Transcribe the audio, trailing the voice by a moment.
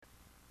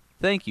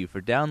Thank you for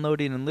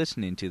downloading and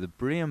listening to the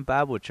Berean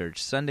Bible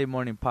Church Sunday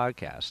Morning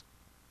Podcast.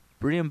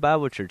 Berean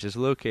Bible Church is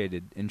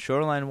located in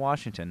Shoreline,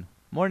 Washington,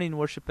 morning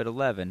worship at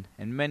 11,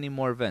 and many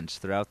more events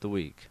throughout the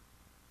week.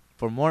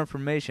 For more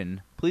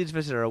information, please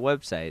visit our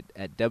website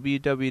at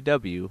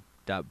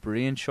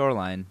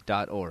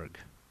www.bereanshoreline.org.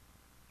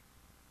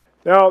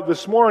 Now,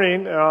 this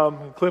morning,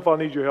 Cliff, I'll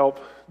need your help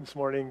this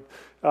morning.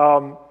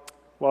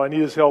 Well, I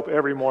need his help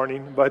every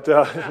morning, but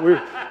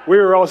we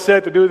were all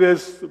set to do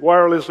this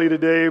wirelessly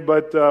today,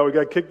 but we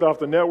got kicked off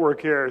the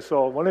network here.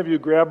 So one of you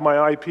grab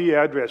my IP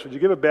address. Would you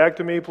give it back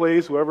to me,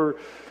 please? Whoever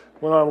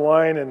went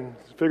online and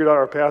figured out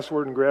our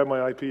password and grabbed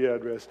my IP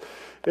address.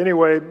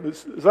 Anyway,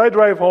 as I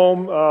drive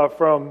home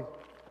from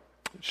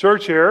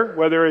church here,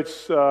 whether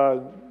it's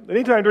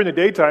anytime during the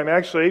daytime,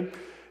 actually,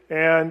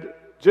 and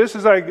just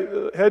as I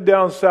head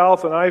down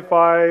south on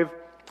I-5,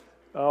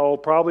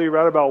 probably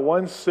right about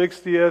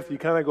 160th, you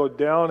kind of go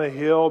down a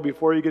hill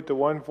before you get to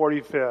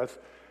 145th.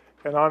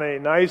 And on a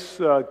nice,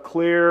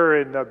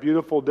 clear and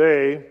beautiful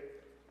day,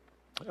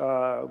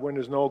 when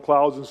there's no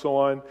clouds and so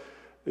on,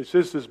 it's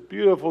just this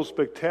beautiful,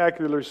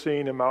 spectacular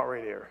scene in Mount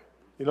Rainier.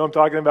 You know what I'm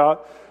talking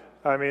about?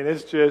 I mean,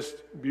 it's just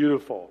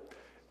beautiful.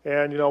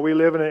 And, you know, we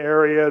live in an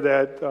area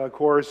that, of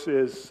course,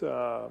 is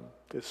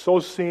so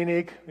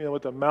scenic, you know,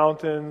 with the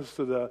mountains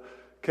to the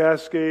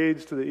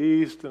Cascades to the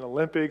east and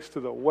Olympics to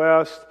the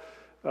west.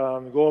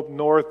 Go up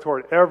north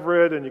toward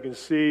Everett, and you can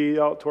see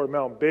out toward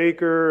Mount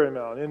Baker and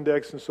Mount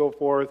Index and so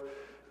forth.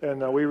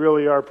 And we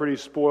really are pretty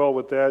spoiled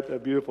with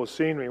that beautiful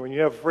scenery. When you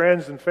have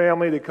friends and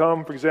family that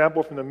come, for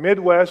example, from the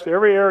Midwest,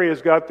 every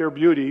area's got their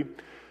beauty.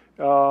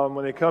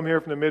 When they come here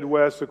from the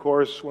Midwest, of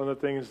course, one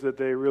of the things that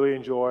they really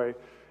enjoy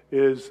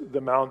is the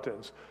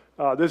mountains.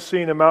 This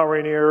scene in Mount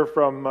Rainier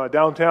from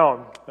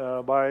downtown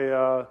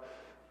by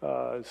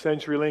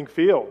CenturyLink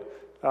Field.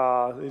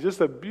 It's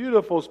just a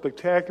beautiful,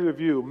 spectacular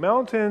view.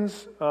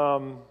 Mountains,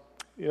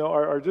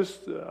 are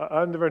just,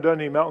 I've never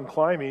done any mountain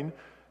climbing.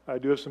 I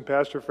do have some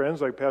pastor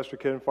friends like Pastor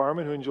Ken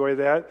Farman who enjoy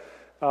that.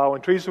 When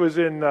Teresa was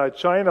in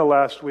China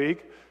last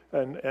week,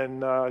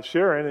 and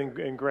Sharon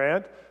and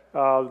Grant,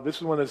 this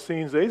is one of the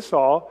scenes they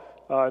saw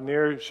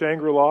near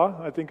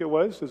Shangri-La, I think it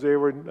was, as they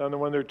were on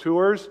one of their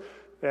tours.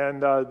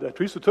 And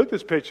Teresa took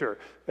this picture,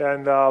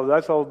 and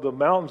that's all the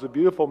mountains, the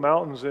beautiful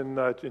mountains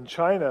in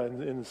China,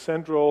 in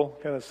central,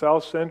 kind of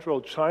south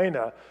central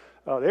China.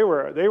 They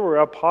were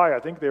up high.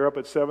 I think they were up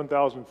at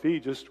 7,000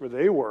 feet, just where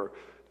they were.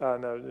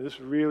 And it's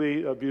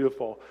really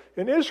beautiful.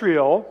 In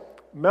Israel,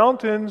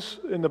 mountains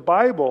in the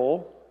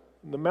Bible,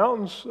 the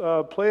mountains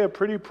play a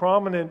pretty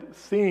prominent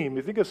theme.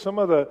 You think of some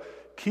of the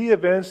key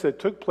events that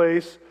took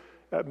place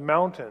at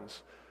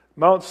mountains.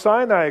 Mount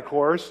Sinai, of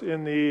course,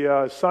 in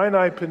the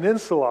Sinai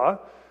Peninsula.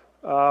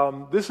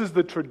 This is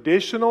the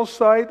traditional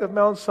site of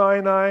Mount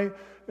Sinai,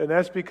 and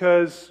that's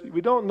because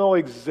we don't know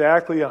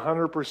exactly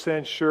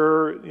 100%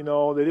 sure. You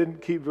know, they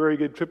didn't keep very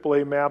good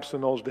AAA maps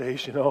in those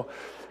days. You know,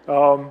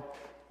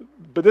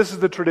 but this is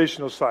the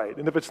traditional site,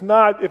 and if it's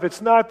not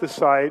the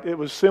site, it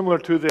was similar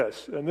to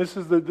this. And this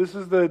is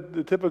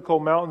the typical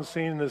mountain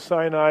scene in the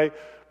Sinai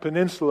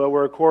Peninsula,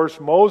 where of course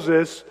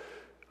Moses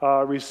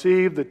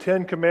received the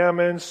 10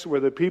 Commandments,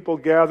 where the people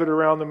gathered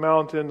around the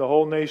mountain, the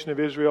whole nation of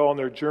Israel, on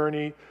their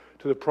journey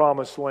to the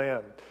Promised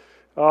Land.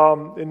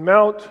 In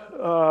Mount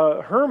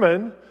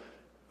Hermon,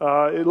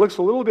 it looks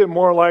a little bit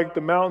more like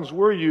the mountains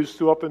we're used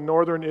to up in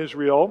northern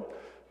Israel,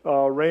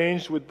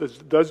 ranged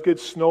with does get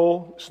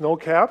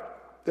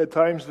snow-capped at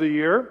times of the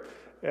year.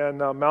 And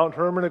Mount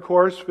Hermon, of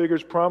course,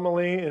 figures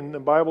prominently in the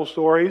Bible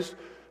stories.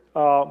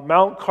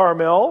 Mount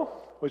Carmel,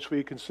 which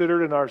we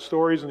considered in our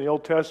stories in the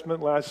Old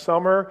Testament last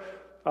summer.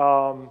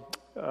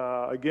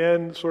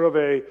 Again, sort of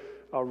a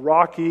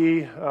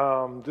rocky,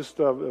 just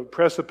a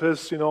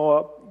precipice,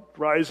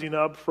 rising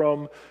up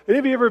from. Any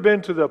of you ever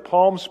been to the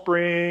Palm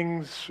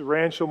Springs,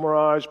 Rancho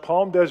Mirage,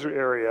 Palm Desert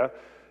area?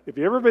 If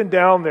you've ever been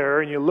down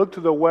there and you look to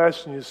the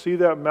west and you see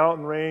that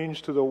mountain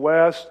range to the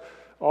west,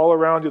 all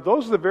around you,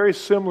 those are very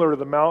similar to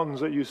the mountains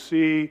that you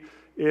see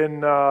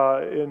in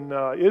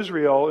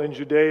Israel, in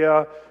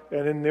Judea,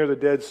 and near the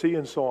Dead Sea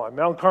and so on.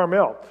 Mount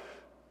Carmel.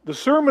 The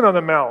Sermon on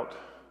the Mount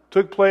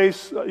took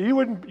place.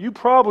 You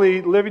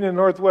probably, living in the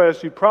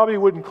Northwest, you probably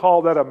wouldn't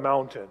call that a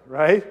mountain,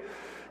 right?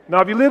 Now,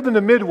 if you lived in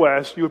the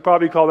Midwest, you would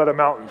probably call that a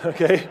mountain,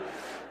 okay?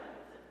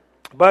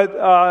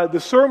 But the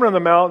Sermon on the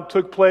Mount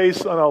took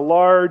place on a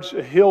large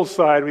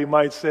hillside, we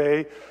might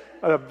say,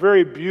 a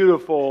very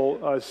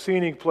beautiful,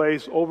 scenic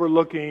place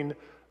overlooking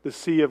the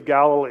Sea of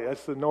Galilee.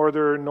 That's the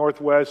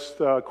northwest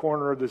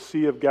corner of the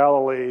Sea of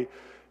Galilee.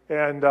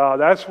 And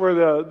that's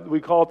where we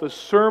call it the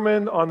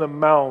Sermon on the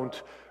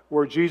Mount,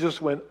 where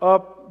Jesus went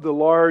up the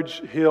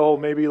large hill,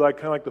 maybe kind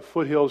of like the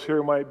foothills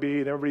here might be,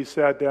 and everybody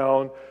sat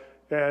down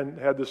and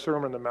had the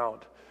Sermon on the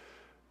Mount.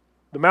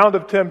 The Mount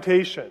of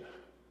Temptation.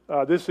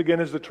 This again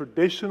is the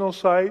traditional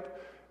site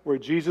where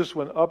Jesus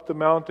went up the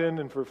mountain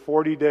and for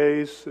 40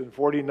 days and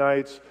 40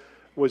 nights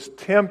was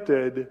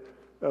tempted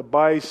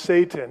by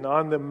Satan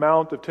on the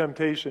Mount of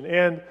Temptation.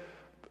 And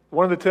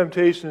one of the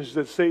temptations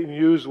that Satan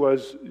used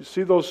was, you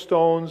see those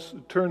stones,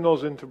 turn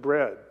those into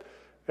bread.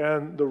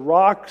 And the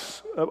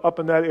rocks up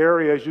in that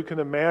area, as you can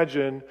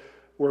imagine,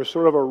 were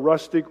sort of a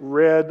rustic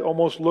red,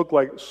 almost looked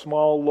like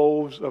small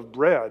loaves of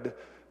bread.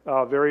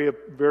 Very,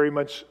 very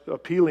much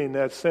appealing in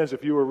that sense.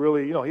 If you were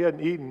really, he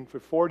hadn't eaten for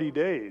 40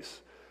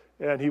 days,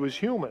 and he was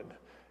human.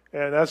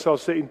 And that's how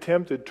Satan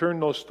tempted, turn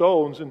those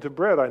stones into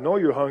bread. I know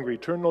you're hungry,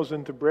 turn those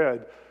into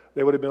bread.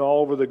 They would have been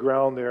all over the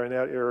ground there in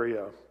that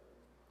area.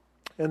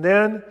 And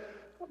then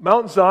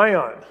Mount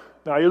Zion.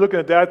 Now you're looking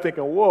at that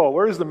thinking, whoa,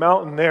 where's the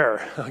mountain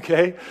there?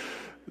 Okay?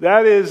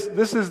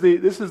 This is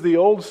the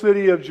old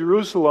city of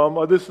Jerusalem,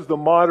 or this is the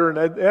modern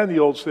and the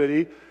old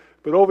city.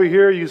 But over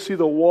here you see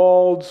the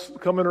walls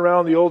coming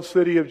around the old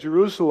city of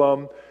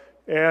Jerusalem.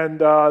 And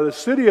the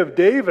city of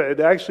David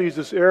actually is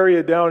this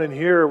area down in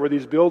here where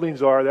these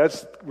buildings are.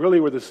 That's really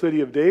where the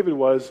city of David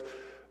was.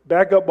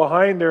 Back up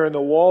behind there in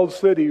the walled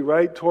city,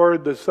 right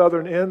toward the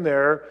southern end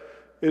there,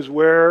 is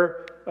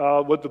where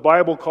what the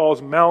Bible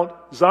calls Mount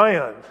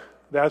Zion.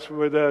 That's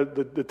where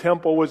the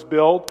temple was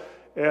built.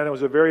 And it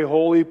was a very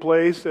holy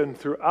place. And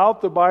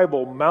throughout the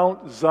Bible,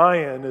 Mount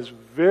Zion is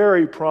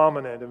very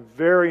prominent and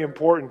very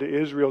important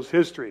to Israel's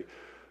history.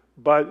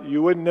 But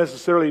you wouldn't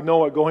necessarily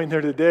know it going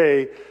there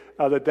today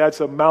that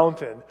that's a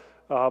mountain.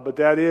 But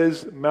that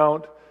is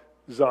Mount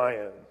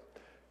Zion.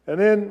 And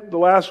then the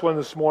last one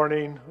this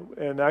morning,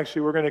 and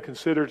actually we're going to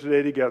consider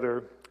today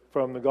together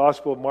from the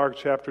Gospel of Mark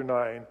chapter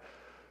 9,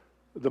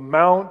 the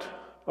Mount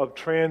of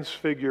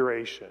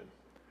Transfiguration.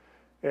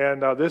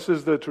 And this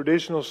is the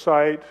traditional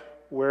site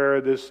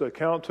where this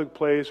account took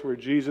place, where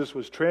Jesus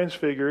was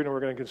transfigured, and we're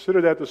going to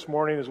consider that this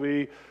morning as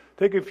we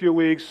take a few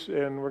weeks,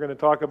 and we're going to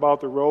talk about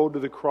the road to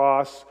the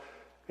cross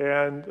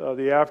and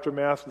the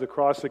aftermath of the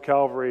cross of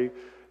Calvary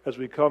as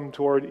we come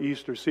toward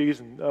Easter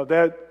season.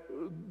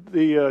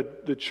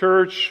 The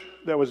church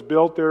that was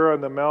built there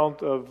on the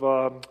Mount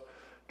of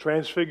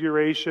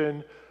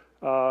Transfiguration,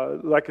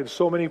 like in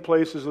so many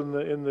places in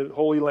the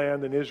Holy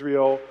Land in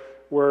Israel,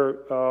 where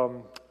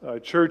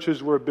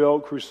churches were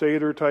built,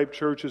 crusader-type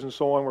churches and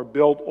so on, were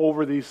built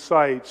over these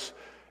sites.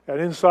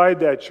 And inside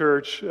that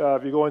church,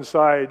 if you go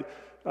inside,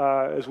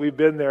 as we've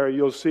been there,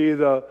 you'll see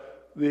the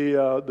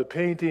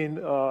painting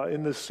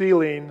in the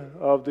ceiling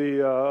of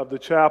the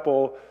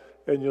chapel,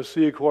 and you'll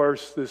see, of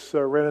course, this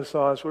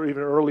Renaissance or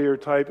even earlier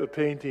type of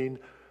painting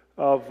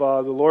of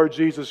the Lord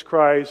Jesus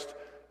Christ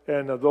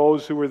and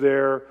those who were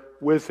there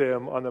with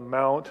him on the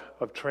Mount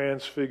of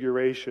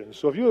Transfiguration.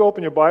 So if you would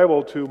open your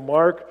Bible to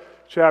Mark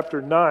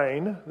chapter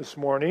 9 this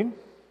morning.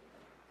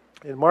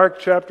 In Mark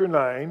chapter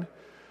 9.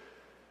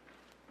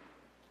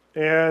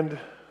 And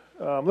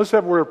let's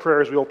have a word of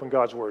prayer as we open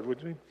God's Word,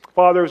 would we?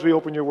 Father, as we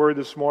open your Word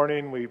this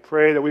morning, we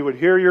pray that we would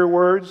hear your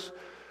words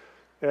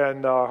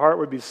and our heart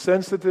would be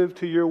sensitive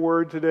to your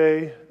Word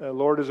today.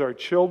 Lord, as our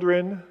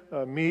children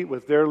meet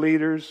with their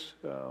leaders,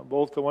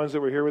 both the ones that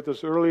were here with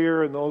us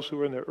earlier and those who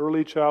were in the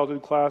early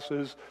childhood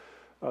classes,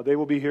 they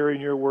will be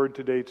hearing your Word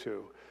today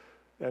too.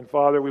 And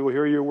Father, we will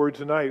hear your word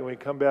tonight when we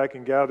come back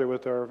and gather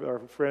with our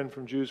friend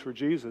from Jews for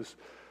Jesus.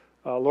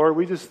 Lord,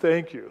 we just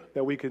thank you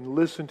that we can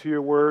listen to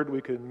your word,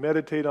 we can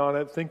meditate on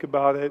it, think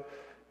about it,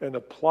 and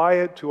apply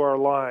it to our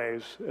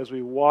lives as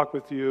we walk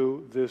with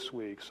you this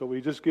week. So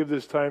we just give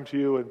this time to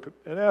you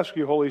and ask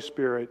your Holy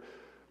Spirit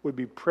would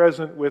be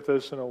present with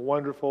us in a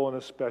wonderful and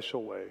a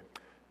special way.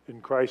 In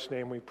Christ's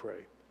name we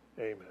pray.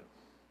 Amen.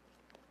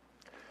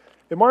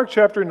 In Mark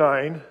chapter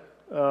 9,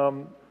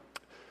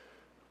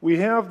 we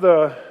have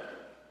the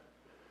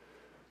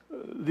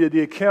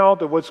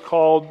account of what's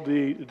called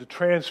the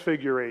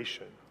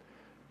Transfiguration.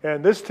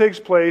 And this takes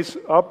place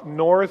up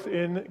north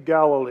in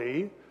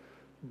Galilee,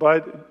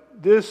 but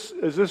as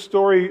this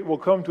story will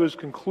come to its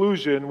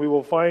conclusion, we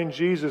will find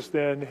Jesus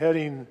then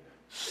heading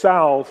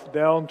south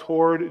down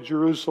toward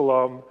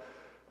Jerusalem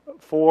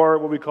for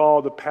what we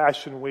call the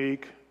Passion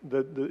Week,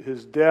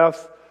 his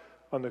death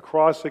on the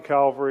cross of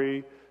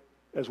Calvary,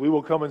 as we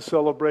will come and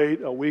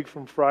celebrate a week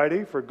from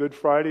Friday. For Good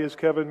Friday, as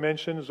Kevin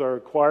mentions, our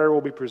choir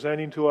will be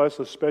presenting to us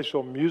a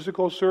special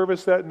musical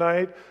service that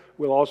night.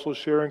 We'll also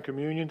share in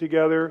communion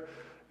together.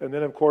 And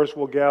then, of course,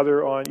 we'll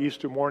gather on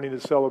Easter morning to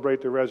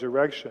celebrate the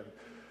resurrection.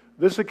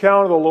 This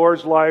account of the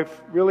Lord's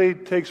life really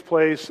takes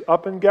place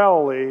up in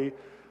Galilee,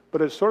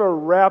 but it sort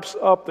of wraps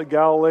up the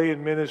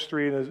Galilean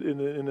ministry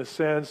in a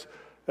sense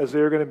as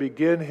they're going to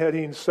begin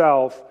heading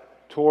south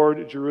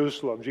toward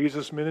Jerusalem.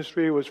 Jesus'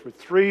 ministry was for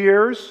 3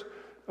 years.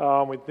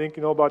 We think,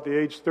 about the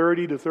age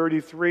 30 to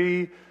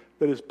 33,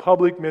 that is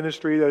public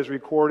ministry that is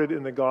recorded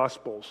in the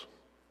Gospels.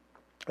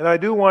 And I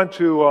do want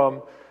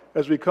to,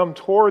 as we come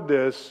toward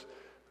this,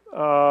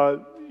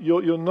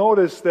 you'll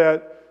notice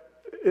that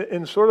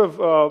in sort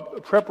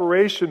of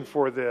preparation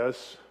for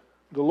this,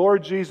 the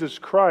Lord Jesus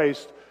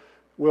Christ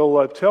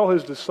will tell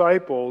his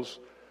disciples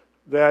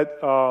that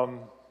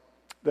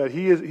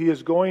he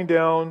is going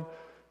down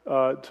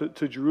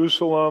to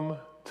Jerusalem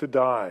to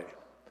die.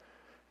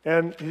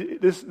 And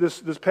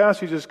this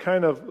passage is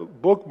kind of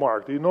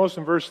bookmarked. You notice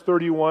in verse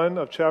 31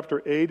 of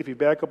chapter 8, if you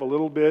back up a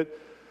little bit,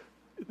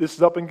 this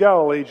is up in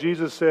Galilee.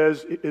 Jesus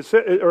says,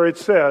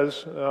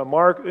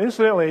 Mark,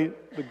 incidentally,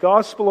 the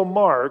Gospel of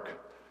Mark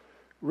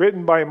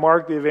written by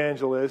Mark the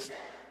evangelist.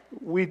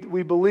 We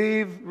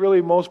believe,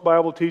 really most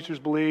Bible teachers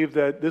believe,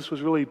 that this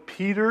was really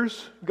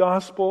Peter's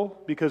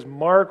gospel because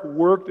Mark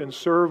worked and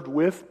served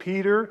with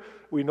Peter.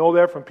 We know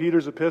that from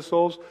Peter's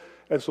epistles.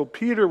 And so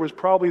Peter was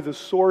probably the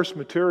source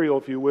material,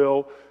 if you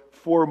will,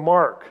 for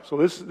Mark. So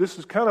this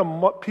is kind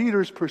of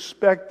Peter's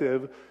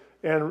perspective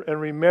and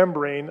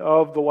remembering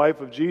of the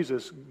life of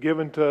Jesus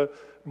given to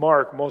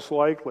Mark, most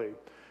likely.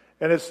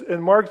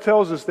 And Mark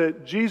tells us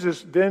that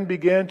Jesus then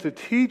began to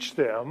teach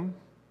them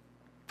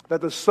that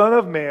the Son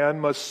of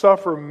Man must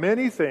suffer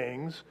many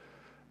things,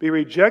 be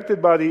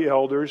rejected by the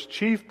elders,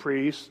 chief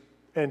priests,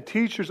 and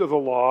teachers of the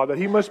law, that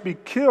he must be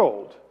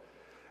killed,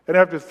 and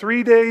after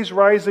 3 days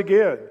rise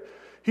again.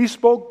 He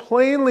spoke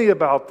plainly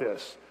about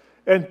this.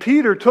 And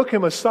Peter took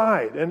him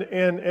aside,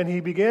 and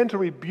he began to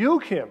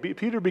rebuke him.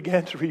 Peter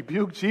began to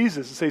rebuke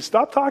Jesus and say,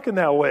 stop talking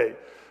that way.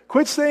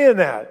 Quit saying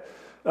that.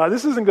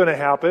 This isn't going to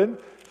happen.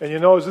 And you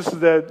know, this is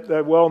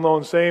that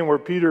well-known saying where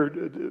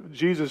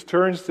Jesus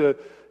turns to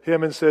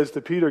him and says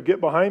to Peter,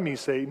 get behind me,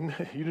 Satan.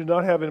 You do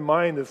not have in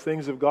mind the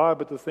things of God,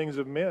 but the things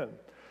of men.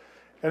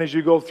 And as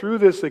you go through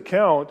this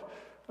account,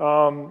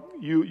 that's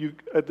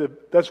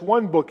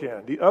one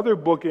bookend. The other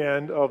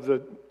bookend of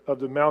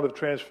the Mount of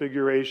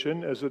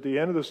Transfiguration is at the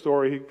end of the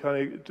story,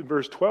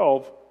 verse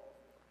 12,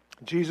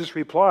 Jesus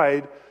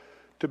replied,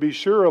 to be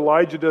sure,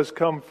 Elijah does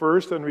come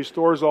first and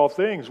restores all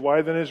things.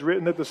 Why then is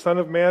written that the Son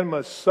of Man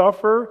must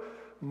suffer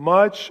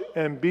much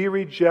and be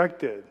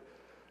rejected?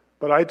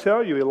 But I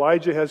tell you,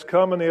 Elijah has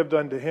come, and they have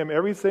done to him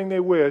everything they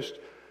wished,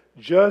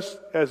 just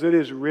as it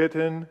is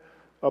written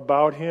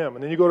about him.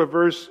 And then you go to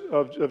verse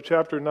of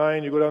chapter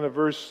 9, you go down to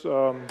verse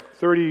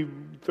 30,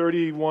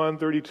 31,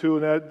 32,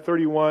 and that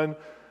 31.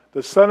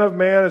 The Son of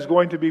Man is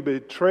going to be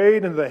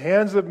betrayed into the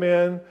hands of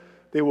men.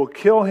 They will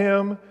kill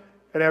him,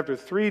 and after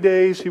 3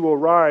 days he will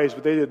rise.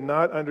 But they did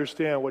not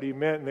understand what he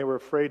meant, and they were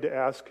afraid to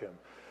ask him.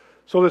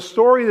 So the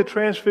story of the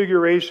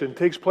Transfiguration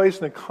takes place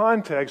in the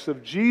context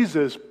of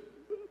Jesus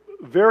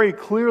very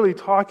clearly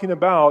talking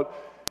about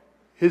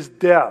his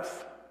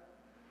death.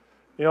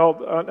 You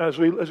know, as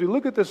we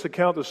look at this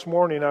account this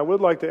morning, I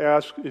would like to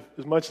ask,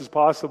 as much as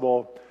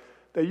possible,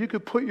 that you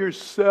could put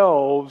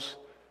yourselves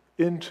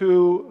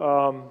into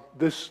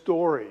this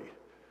story.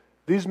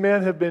 These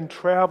men have been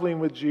traveling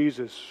with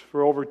Jesus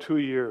for over 2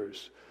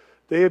 years.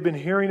 They have been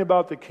hearing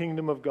about the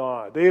kingdom of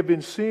God. They have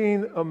been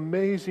seeing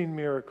amazing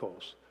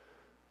miracles.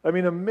 I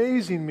mean,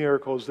 amazing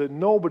miracles that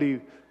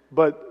nobody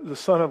but the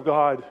Son of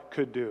God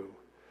could do.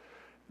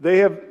 They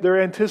have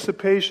their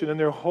anticipation and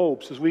their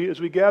hopes as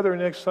we gather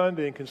next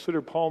Sunday and consider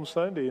Palm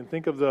Sunday and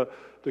think of the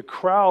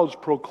crowds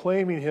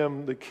proclaiming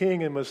him the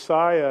King and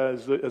Messiah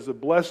as the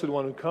blessed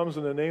one who comes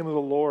in the name of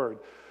the Lord.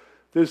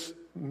 This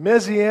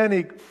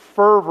messianic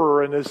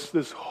fervor and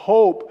this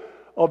hope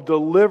of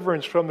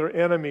deliverance from their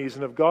enemies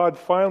and of God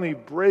finally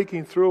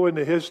breaking through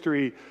into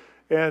history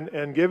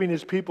and giving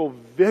his people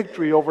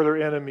victory over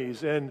their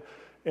enemies and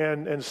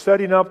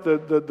setting up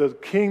the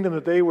kingdom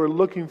that they were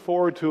looking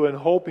forward to and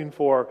hoping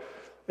for.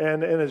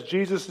 And as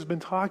Jesus has been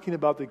talking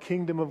about the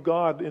kingdom of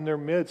God in their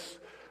midst,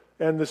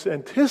 and this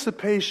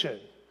anticipation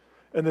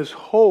and this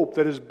hope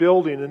that is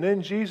building, and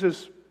then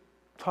Jesus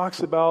talks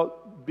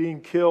about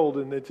being killed,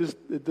 and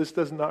this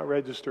does not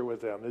register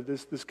with them.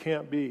 This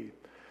can't be.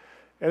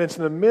 And it's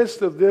in the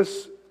midst of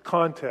this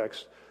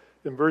context,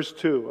 in verse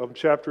 2 of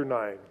chapter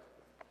 9.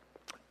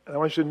 And I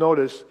want you to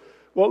notice,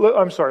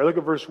 look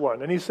at verse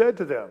 1. And he said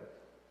to them,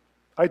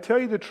 I tell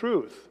you the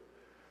truth.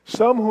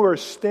 Some who are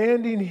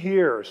standing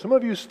here, some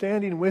of you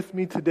standing with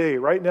me today,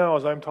 right now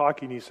as I'm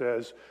talking, he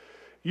says,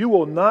 you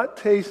will not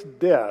taste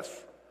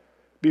death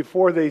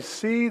before they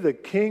see the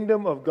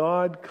kingdom of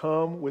God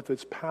come with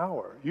its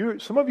power.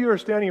 Some of you are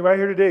standing right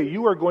here today.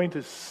 You are going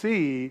to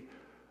see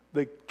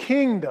the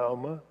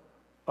kingdom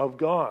of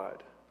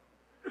God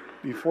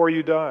before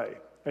you die.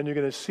 And you're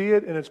going to see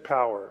it in its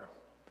power.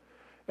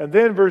 And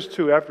then verse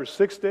 2, after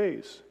 6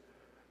 days,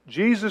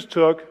 Jesus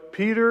took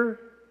Peter,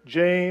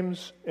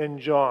 James, and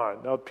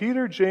John. Now,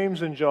 Peter,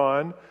 James, and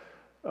John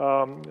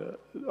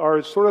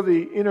are sort of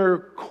the inner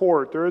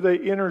court. They're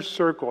the inner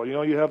circle. You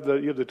know, you have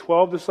the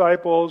 12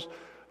 disciples,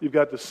 you've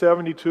got the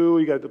 72,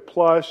 you got the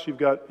plus, you've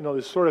got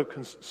this sort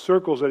of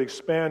circles that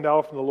expand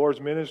out from the Lord's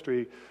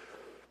ministry.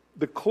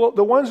 The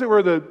ones that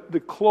were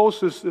the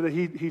closest that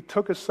he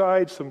took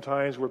aside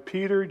sometimes were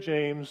Peter,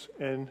 James,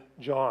 and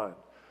John.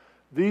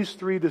 These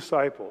three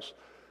disciples.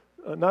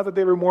 Not that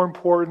they were more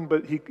important,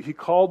 but he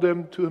called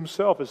them to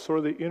himself as sort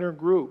of the inner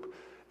group.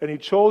 And he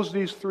chose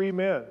these three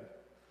men.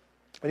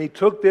 And he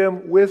took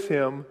them with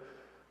him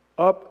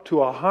up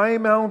to a high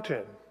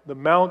mountain, the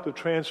Mount of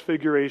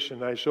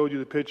Transfiguration. I showed you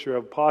the picture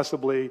of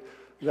possibly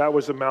that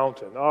was a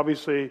mountain.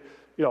 Obviously,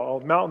 a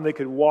mountain they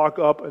could walk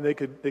up and they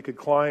could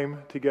climb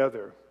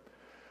together.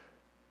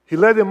 He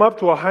led them up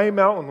to a high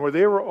mountain where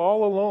they were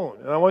all alone.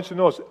 And I want you to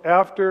notice,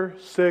 after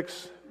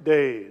 6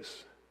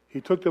 days, he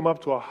took them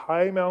up to a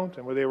high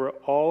mountain where they were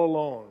all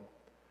alone.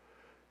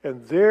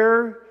 And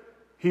there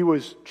he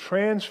was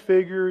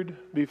transfigured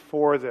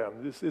before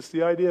them. It's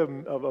the idea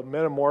of a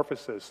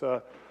metamorphosis,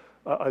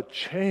 a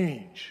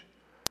change.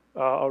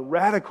 a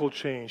radical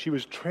change. He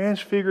was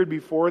transfigured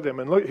before them.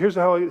 And look, here's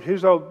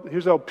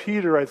how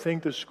Peter, I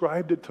think,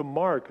 described it to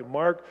Mark, and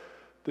Mark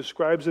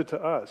describes it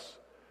to us.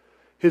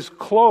 His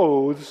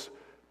clothes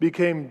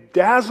became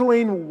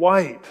dazzling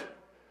white,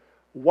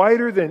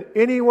 whiter than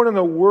anyone in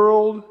the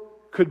world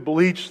could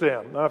bleach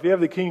them. Now, if you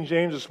have the King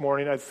James this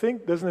morning, I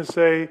think, doesn't it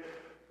say,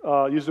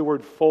 use the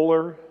word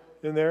fuller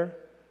in there?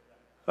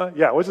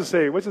 Yeah, what's it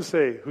say? What's it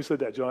say? Who said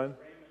that, John?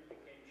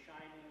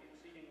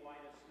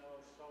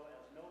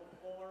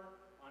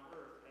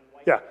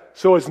 Yeah,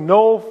 so as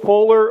no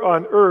fuller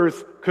on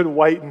earth could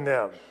whiten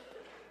them.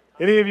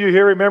 Any of you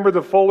here remember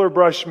the Fuller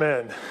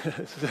Brushmen?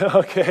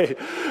 Okay,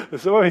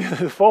 so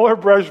the Fuller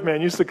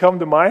Brushmen used to come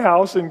to my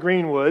house in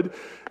Greenwood,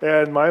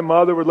 and my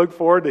mother would look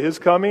forward to his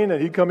coming,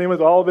 and he'd come in with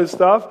all of his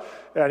stuff,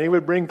 and he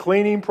would bring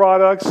cleaning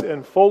products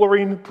and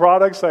fullering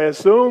products, I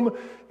assume,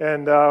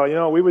 and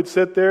we would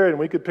sit there and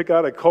we could pick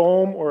out a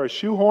comb or a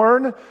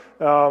shoehorn,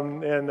 it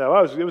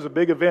was a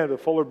big event. The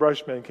Fuller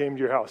Brushmen came to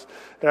your house,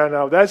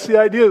 and that's the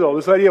idea, though.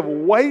 This idea of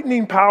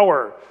whitening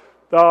power.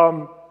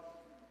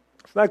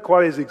 It's not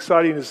quite as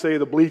exciting to say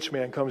the bleach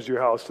man comes to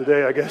your house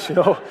today, I guess,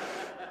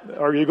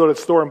 or you go to the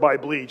store and buy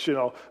bleach,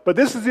 But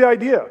this is the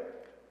idea.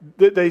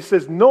 That they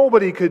says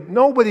nobody could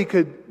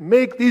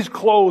make these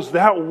clothes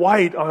that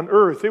white on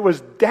earth. It was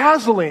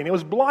dazzling. It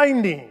was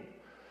blinding.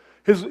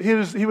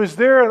 He was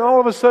there, and all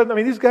of a sudden,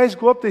 these guys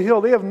go up the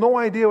hill. They have no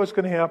idea what's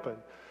going to happen.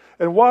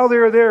 And while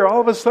they're there,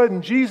 all of a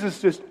sudden,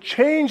 Jesus just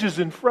changes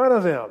in front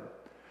of them.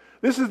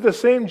 This is the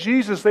same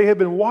Jesus they had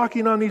been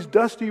walking on these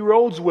dusty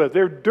roads with.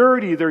 They're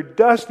dirty, they're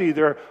dusty,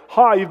 they're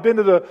hot.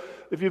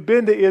 If you've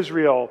been to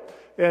Israel,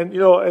 and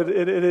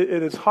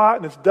it's hot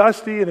and it's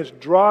dusty and it's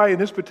dry in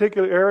this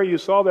particular area. You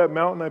saw that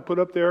mountain I put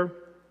up there,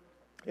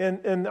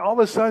 and all of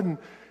a sudden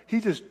he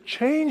just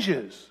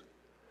changes,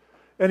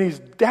 and he's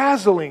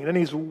dazzling, and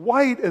he's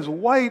white as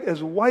white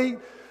as white.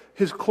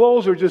 His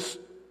clothes are just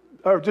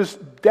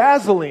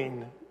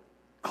dazzling,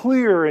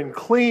 clear and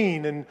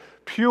clean and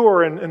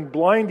pure and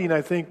blinding,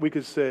 I think we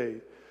could say.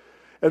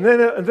 And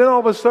then all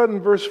of a sudden,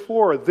 verse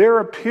 4, there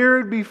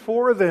appeared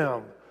before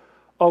them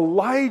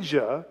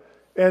Elijah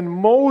and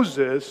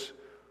Moses,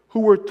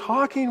 who were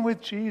talking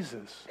with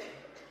Jesus.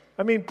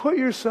 Put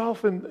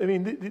yourself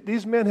in,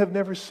 these men have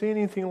never seen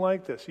anything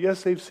like this.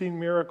 Yes, they've seen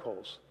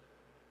miracles.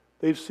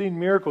 They've seen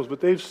miracles, but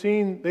they've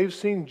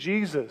seen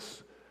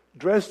Jesus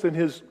dressed in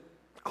his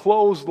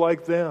clothes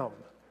like them.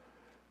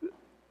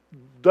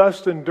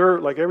 Dust and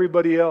dirt like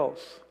everybody else.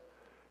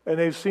 And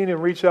they've seen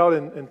him reach out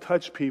and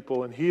touch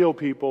people and heal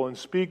people and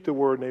speak the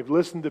word. And they've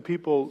listened to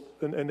people,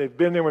 and they've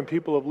been there when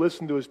people have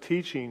listened to his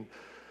teaching.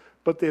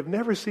 But they've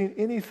never seen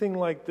anything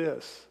like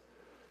this.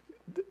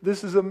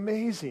 This is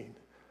amazing.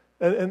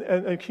 And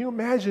can you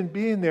imagine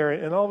being there,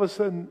 and all of a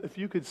sudden, if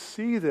you could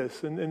see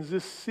this and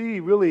just see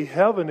really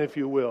heaven, if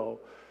you will,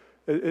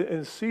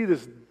 and see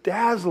this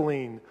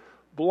dazzling,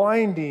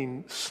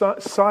 blinding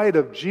sight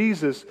of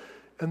Jesus,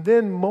 and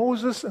then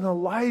Moses and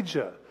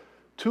Elijah,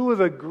 two of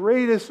the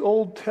greatest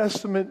Old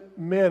Testament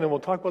men, and we'll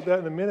talk about that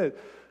in a minute,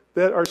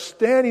 that are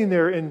standing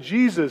there, and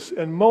Jesus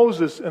and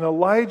Moses and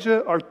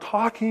Elijah are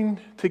talking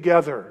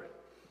together.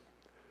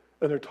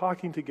 And they're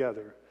talking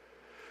together.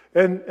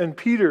 And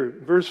Peter,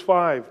 verse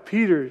 5,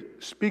 Peter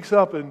speaks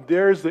up and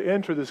dares to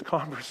enter this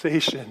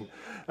conversation.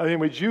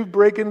 Would you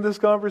break into this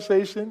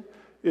conversation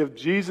if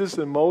Jesus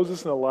and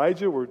Moses and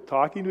Elijah were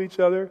talking to each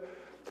other?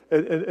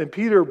 And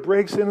Peter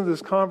breaks into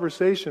this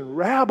conversation.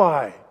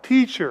 Rabbi,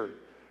 teacher,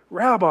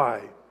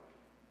 Rabbi,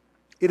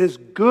 it is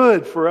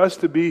good for us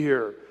to be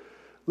here.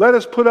 Let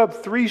us put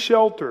up 3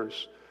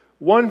 shelters,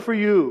 one for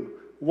you,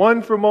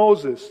 one for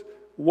Moses,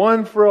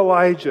 one for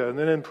Elijah. And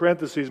then in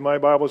parentheses, my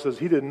Bible says,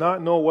 he did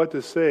not know what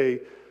to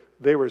say.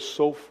 They were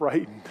so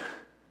frightened.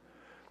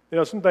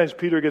 Sometimes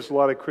Peter gets a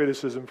lot of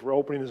criticism for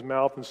opening his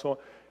mouth and so on.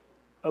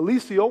 At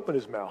least he opened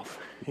his mouth,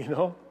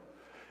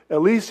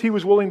 At least he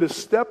was willing to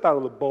step out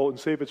of the boat and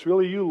say, if it's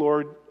really you,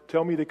 Lord,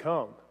 tell me to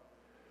come.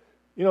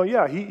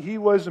 He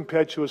was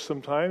impetuous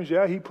sometimes.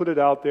 Yeah, he put it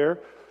out there.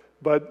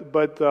 But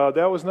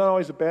that was not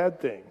always a bad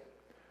thing.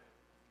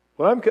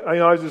 Well,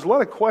 there's a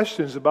lot of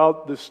questions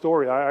about this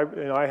story.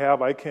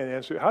 I can't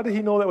answer. How did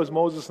he know that was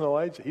Moses and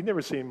Elijah? He'd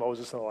never seen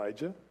Moses and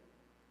Elijah,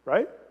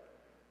 right?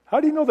 How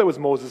did he know that was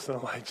Moses and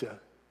Elijah?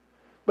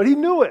 But he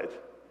knew it.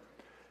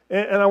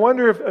 And I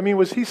wonder if,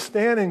 was he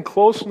standing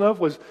close enough?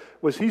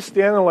 Was he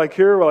standing like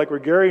here, like where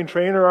Gary and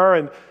Trainer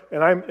are,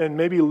 and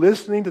maybe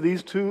listening to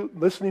these two,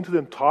 listening to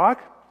them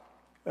talk?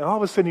 And all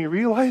of a sudden he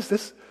realized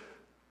that's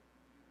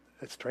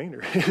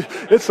Trainer.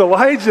 It's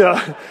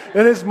Elijah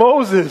and it's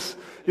Moses.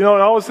 And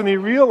all of a sudden he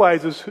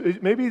realizes,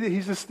 maybe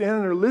he's just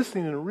standing there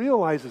listening and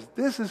realizes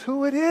this is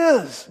who it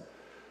is.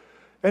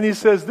 And he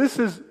says, this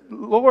is,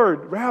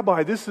 Lord,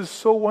 Rabbi, this is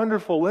so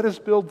wonderful. Let us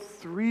build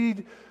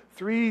three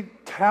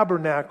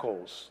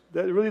tabernacles.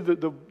 That really,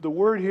 the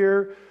word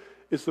here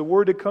is the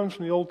word that comes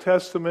from the Old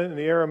Testament in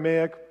the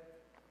Aramaic.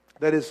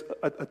 That is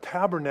a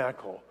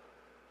tabernacle.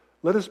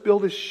 Let us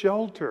build a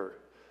shelter.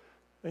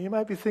 And you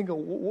might be thinking,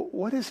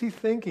 what is he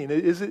thinking?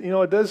 Is it,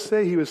 it does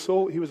say he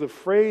was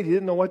afraid, he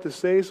didn't know what to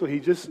say, so he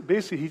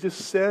just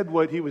said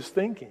what he was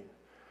thinking.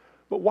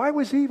 But why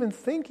was he even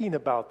thinking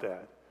about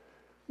that?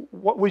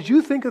 What would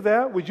you think of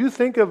that? Would you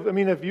think of,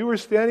 if you were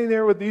standing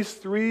there with these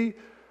three,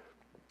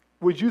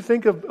 would you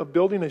think of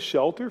building a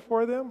shelter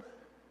for them?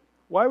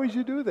 Why would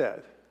you do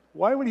that?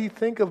 Why would he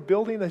think of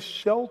building a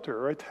shelter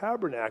or a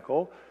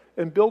tabernacle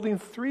and building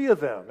three of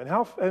them?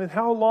 And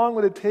how long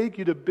would it take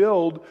you to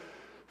build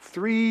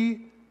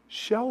three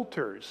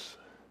shelters?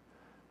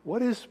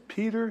 What is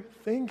Peter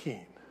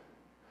thinking?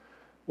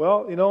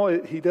 Well,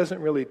 he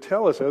doesn't really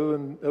tell us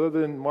other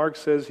than Mark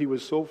says he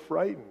was so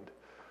frightened.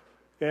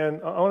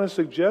 And I want to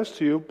suggest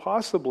to you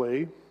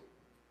possibly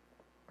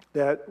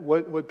that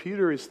what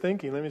Peter is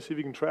thinking, let me see if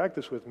you can track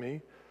this with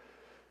me.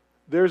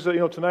 There's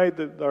tonight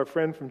that our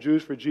friend from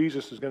Jews for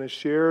Jesus is going to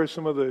share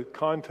some of the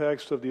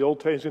context of the Old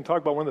Testament. He's going to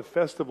talk about one of the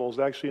festivals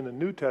actually in the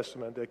New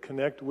Testament that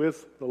connect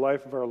with the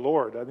life of our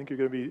Lord. I think you're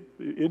going to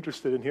be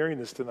interested in hearing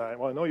this tonight.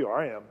 Well, I know you are.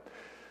 I am.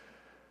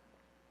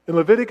 In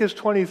Leviticus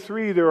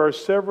 23, there are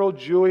several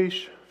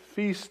Jewish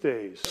feast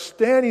days.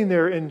 Standing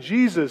there, and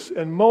Jesus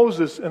and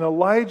Moses and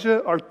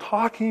Elijah are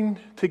talking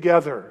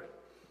together.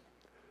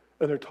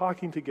 And they're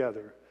talking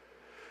together.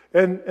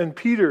 And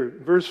Peter,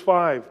 verse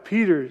 5,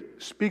 Peter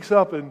speaks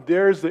up and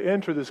dares to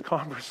enter this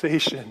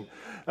conversation.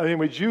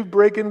 Would you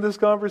break into this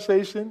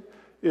conversation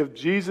if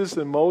Jesus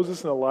and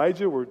Moses and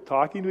Elijah were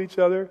talking to each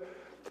other?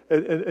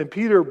 And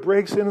Peter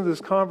breaks into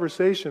this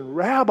conversation.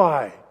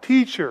 Rabbi,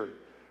 teacher,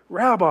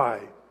 Rabbi,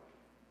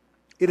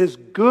 it is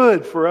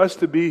good for us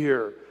to be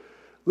here.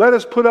 Let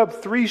us put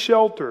up three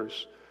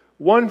shelters,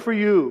 one for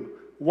you,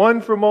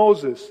 one for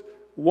Moses,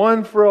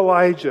 one for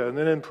Elijah. And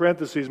then in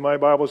parentheses, my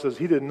Bible says,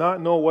 he did not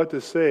know what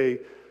to say.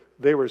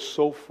 They were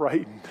so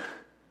frightened.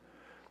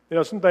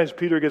 Sometimes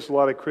Peter gets a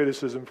lot of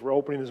criticism for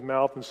opening his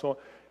mouth and so on.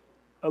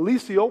 At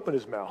least he opened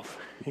his mouth,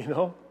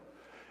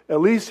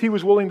 At least he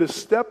was willing to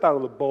step out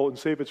of the boat and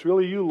say, if it's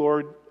really you,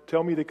 Lord,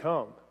 tell me to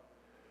come.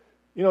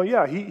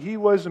 He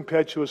was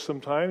impetuous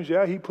sometimes.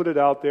 Yeah, he put it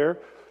out there.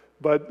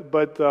 But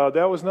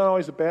that was not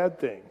always a bad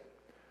thing.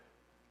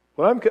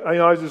 Well,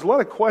 there's a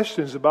lot of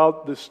questions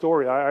about this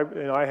story.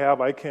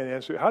 I can't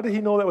answer. How did he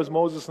know that was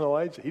Moses and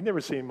Elijah? He'd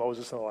never seen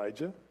Moses and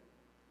Elijah,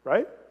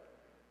 right?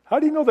 How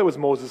did he know that was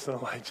Moses and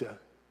Elijah?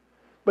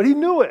 But he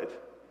knew it.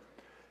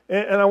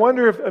 And I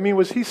wonder if,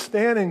 was he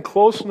standing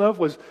close enough?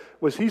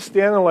 Was he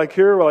standing like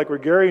here, like where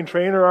Gary and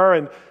Trainer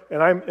are,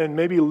 and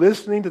maybe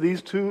listening to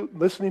these two,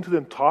 listening to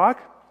them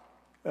talk?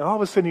 And all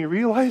of a sudden he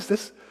realized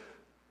this.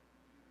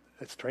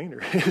 It's Trainer.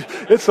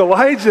 It's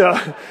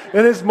Elijah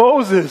and it's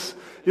Moses.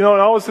 And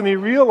all of a sudden he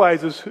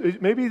realizes,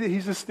 maybe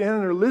he's just standing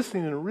there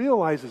listening and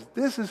realizes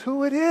this is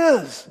who it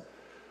is.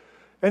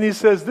 And he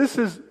says, this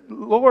is,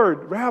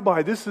 Lord,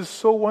 Rabbi, this is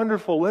so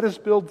wonderful. Let us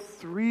build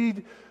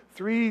three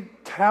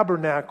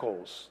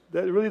tabernacles.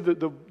 That really,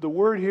 the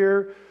word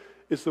here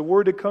is the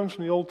word that comes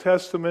from the Old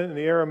Testament in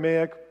the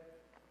Aramaic.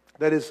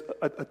 That is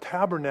a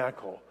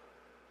tabernacle.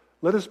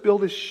 Let us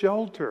build a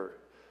shelter.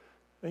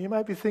 And you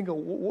might be thinking,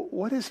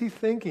 what is he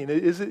thinking?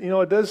 Is it,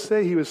 it does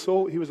say he was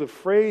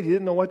afraid, he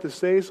didn't know what to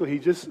say, so he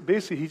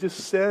just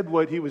said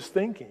what he was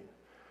thinking.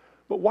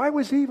 But why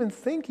was he even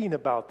thinking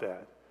about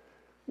that?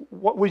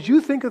 What would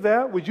you think of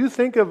that? Would you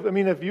think of,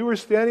 if you were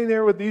standing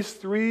there with these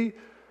three,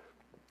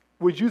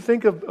 would you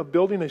think of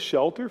building a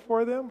shelter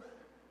for them?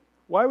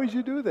 Why would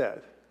you do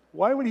that?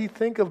 Why would he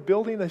think of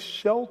building a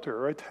shelter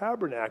or a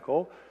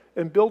tabernacle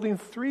and building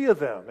three of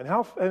them?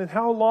 And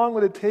how long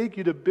would it take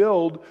you to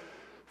build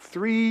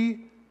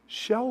three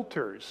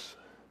shelters?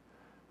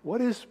 What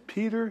is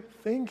Peter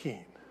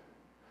thinking?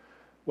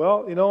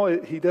 Well,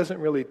 he doesn't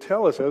really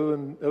tell us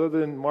other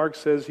than Mark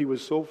says he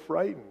was so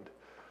frightened.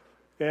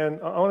 And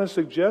I want to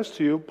suggest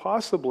to you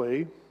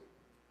possibly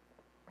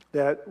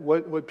that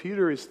what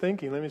Peter is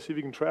thinking, let me see if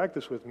you can track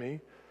this with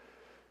me.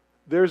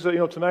 There's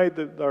tonight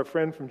that our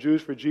friend from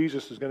Jews for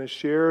Jesus is going to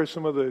share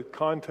some of the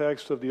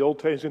context of the Old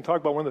Testament. He's going to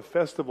talk about one of the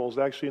festivals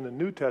actually in the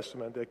New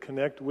Testament that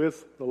connect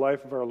with the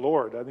life of our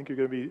Lord. I think you're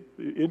going to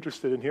be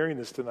interested in hearing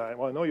this tonight.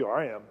 Well, I know you are.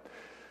 I am.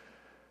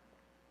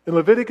 In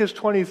Leviticus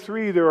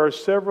 23, there are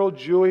several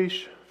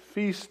Jewish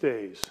feast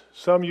days.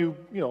 Some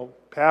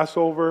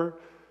Passover,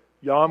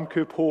 Yom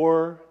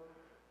Kippur,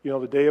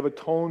 the Day of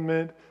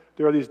Atonement.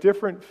 There are these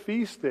different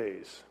feast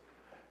days.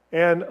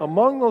 And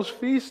among those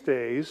feast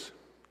days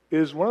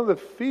is one of the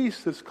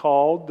feasts that's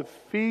called the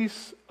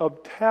Feast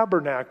of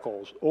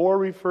Tabernacles, or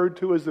referred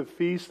to as the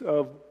Feast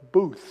of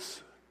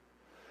Booths.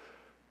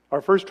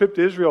 Our first trip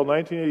to Israel in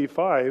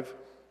 1985,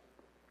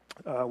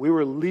 we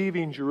were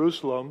leaving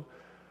Jerusalem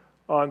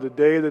on the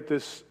day that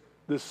this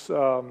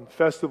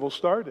festival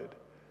started.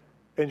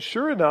 And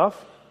sure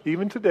enough,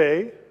 even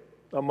today,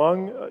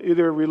 among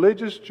either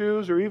religious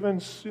Jews or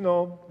even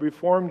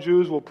Reformed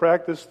Jews will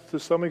practice to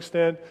some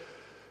extent,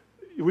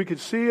 we could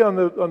see on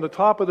the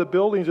top of the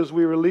buildings as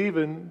we were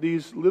leaving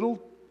these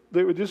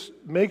they were just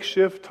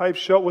makeshift type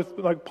shelter with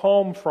like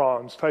palm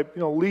fronds type,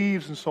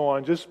 leaves and so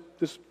on, just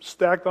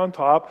stacked on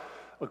top,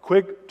 a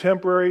quick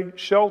temporary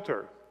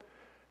shelter.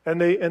 And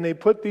they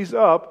put these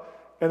up,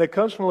 and it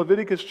comes from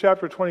Leviticus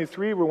chapter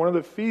 23, where one of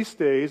the feast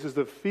days is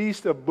the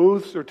Feast of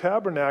Booths or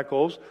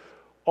Tabernacles,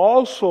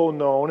 also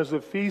known as the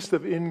Feast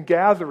of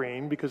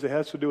Ingathering, because it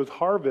has to do with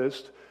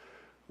harvest,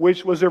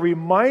 which was a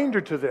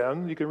reminder to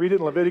them. You can read it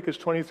in Leviticus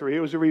 23. It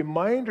was a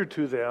reminder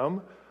to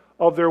them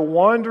of their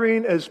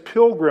wandering as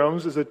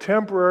pilgrims as a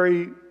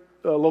temporary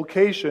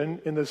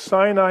location in the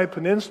Sinai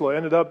Peninsula. It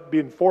ended up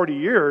being 40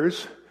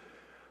 years.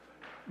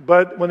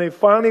 But when they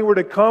finally were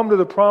to come to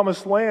the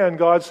Promised Land,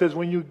 God says,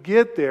 when you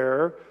get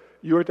there,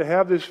 you are to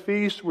have this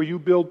feast where you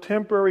build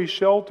temporary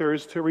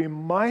shelters to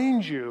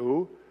remind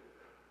you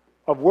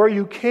of where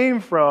you came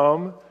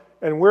from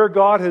and where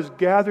God has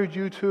gathered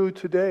you to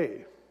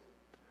today.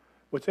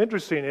 What's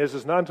interesting is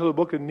it's not until the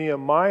book of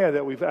Nehemiah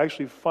that we've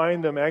actually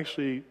find them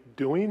actually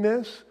doing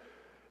this.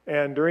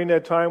 And during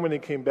that time when they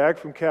came back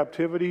from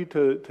captivity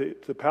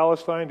to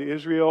Palestine, to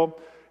Israel,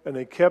 and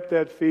they kept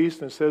that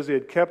feast, and it says they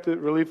had kept it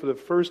really for the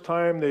first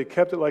time. They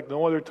kept it like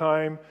no other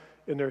time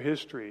in their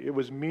history. It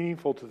was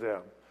meaningful to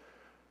them.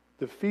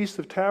 The Feast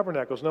of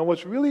Tabernacles. Now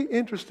what's really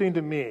interesting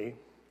to me,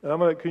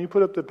 and can you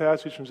put up the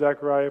passage from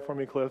Zechariah for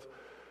me, Cliff?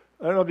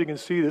 I don't know if you can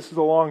see, this is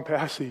a long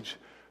passage.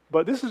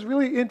 But this is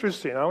really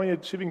interesting. I want you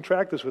to see if you can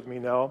track this with me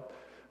now.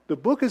 The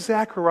book of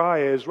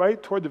Zechariah is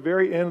right toward the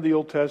very end of the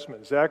Old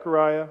Testament.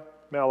 Zechariah,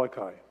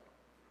 Malachi.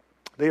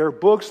 They are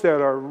books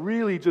that are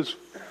really just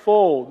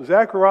full.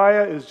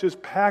 Zechariah is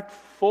just packed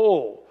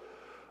full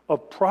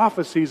of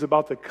prophecies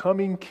about the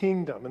coming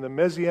kingdom and the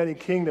Messianic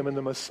kingdom and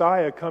the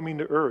Messiah coming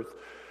to earth.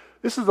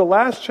 This is the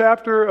last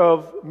chapter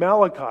of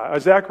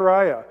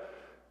Zechariah.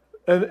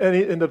 And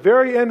in the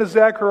very end of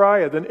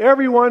Zechariah, then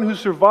everyone who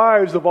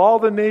survives of all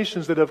the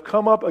nations that have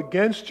come up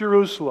against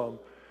Jerusalem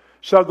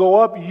shall go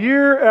up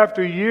year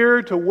after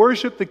year to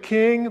worship the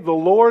King, the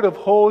Lord of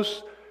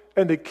hosts,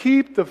 and to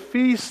keep the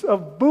feasts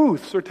of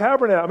booths or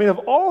tabernacles. I mean, of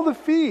all the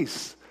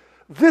feasts,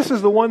 this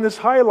is the one that's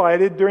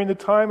highlighted during the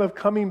time of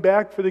coming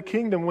back for the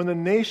kingdom, when the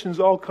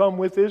nations all come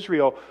with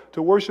Israel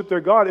to worship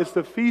their God. It's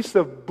the Feast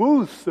of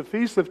Booths, the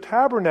Feast of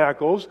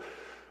Tabernacles,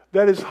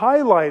 that is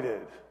highlighted.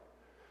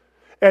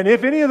 And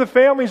if any of the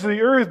families of the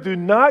earth do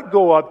not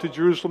go up to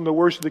Jerusalem to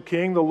worship the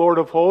King, the Lord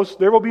of hosts,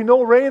 there will be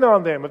no rain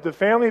on them. If the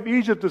family of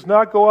Egypt does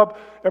not go up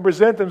and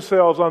present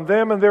themselves, on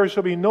them and there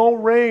shall be no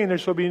rain. There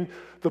shall be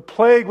the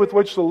plague with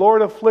which the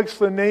Lord afflicts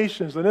the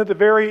nations. And at the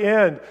very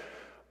end,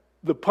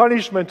 the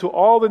punishment to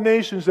all the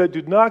nations that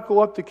do not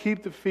go up to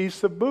keep the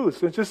Feast of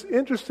Booths. It's just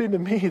interesting to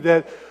me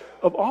that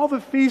of all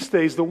the feast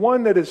days, the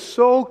one that is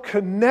so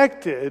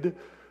connected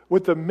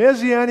with the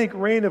Messianic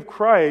reign of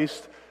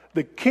Christ,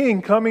 the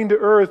King coming to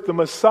earth, the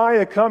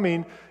Messiah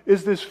coming,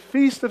 is this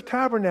Feast of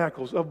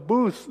Tabernacles, of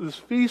Booths, this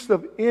Feast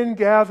of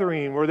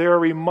Ingathering, where they are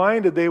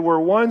reminded they were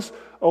once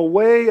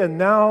away and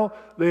now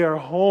they are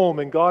home,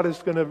 and God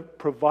is going to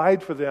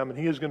provide for them, and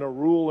He is going to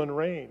rule and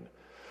reign.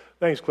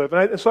 Thanks, Cliff.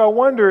 And so I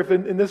wonder if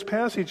in this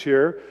passage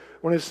here,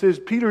 when it says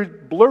Peter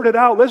blurted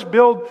out, let's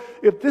build,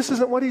 if this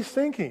isn't what he's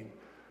thinking.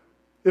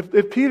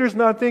 If Peter's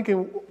not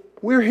thinking,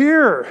 we're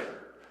here.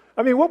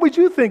 I mean, what would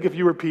you think if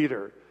you were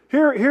Peter?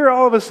 Here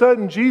all of a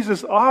sudden,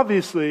 Jesus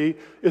obviously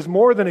is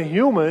more than a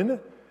human.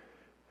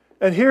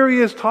 And here he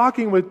is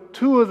talking with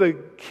two of the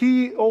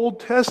key Old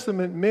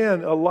Testament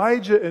men,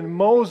 Elijah and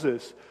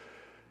Moses.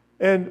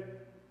 And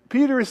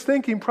Peter is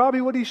thinking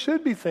probably what he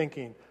should be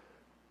thinking.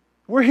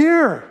 We're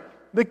here.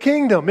 The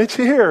kingdom, it's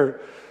here.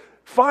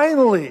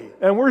 Finally.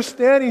 And we're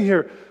standing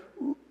here.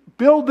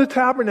 Build the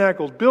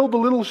tabernacles. Build the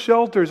little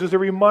shelters as a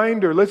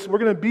reminder. We're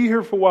going to be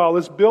here for a while.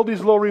 Let's build these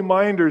little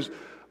reminders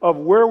of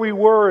where we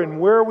were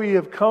and where we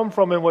have come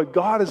from and what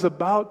God is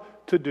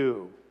about to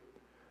do.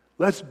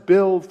 Let's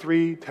build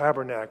 3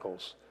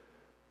 tabernacles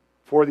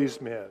for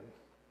these men.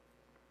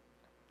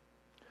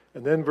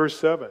 And then verse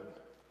 7.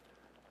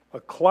 A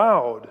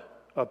cloud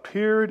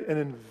appeared and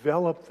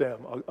enveloped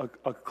them.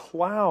 A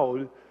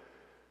cloud,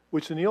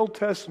 which in the Old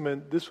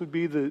Testament, this would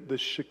be the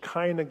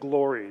Shekinah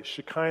glory.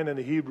 Shekinah in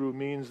the Hebrew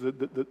means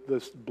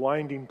this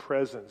blinding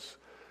presence.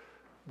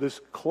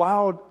 This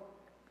cloud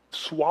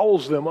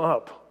swallows them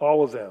up,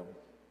 all of them.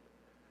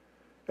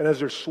 And as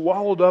they're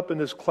swallowed up in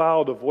this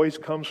cloud, a voice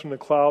comes from the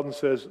cloud and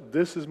says,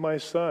 "This is my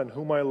Son,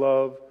 whom I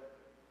love.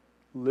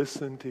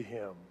 Listen to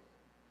him."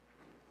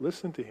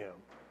 Listen to him.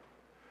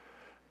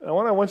 I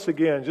want to once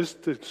again,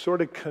 just to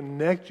sort of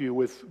connect you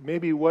with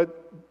maybe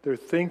what they're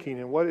thinking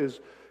and what is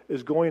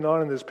going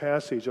on in this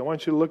passage. I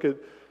want you to look at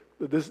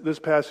this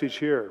passage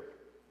here.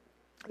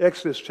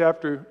 Exodus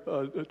chapter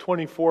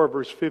 24,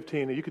 verse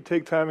 15. You could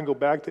take time and go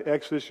back to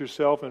Exodus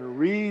yourself and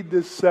read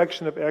this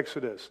section of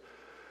Exodus.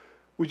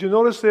 Would you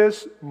notice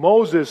this?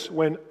 Moses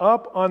went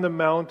up on the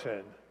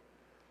mountain,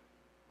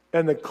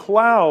 and the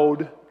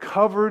cloud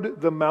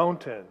covered the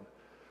mountain.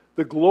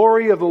 The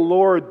glory of the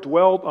Lord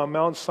dwelt on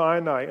Mount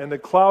Sinai, and the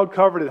cloud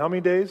covered it. How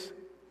many days?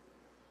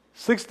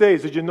 6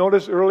 days. Did you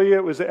notice earlier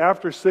it was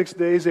after 6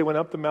 days they went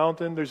up the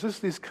mountain? There's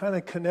just these kind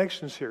of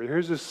connections here.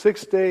 Here's this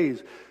 6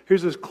 days.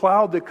 Here's this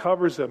cloud that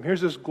covers them.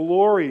 Here's this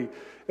glory.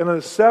 And on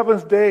the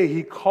 7th day,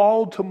 he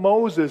called to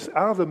Moses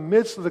out of the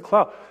midst of the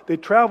cloud. They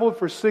traveled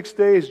for 6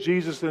 days,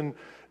 Jesus and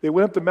They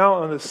went up the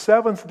mountain on the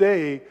seventh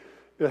day. It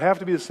would have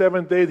to be the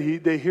seventh day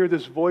they hear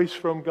this voice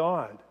from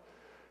God.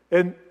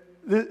 And,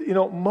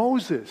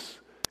 Moses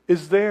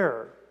is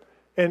there.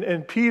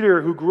 And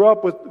Peter, who grew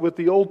up with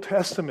the Old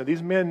Testament,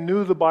 these men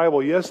knew the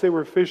Bible. Yes, they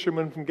were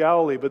fishermen from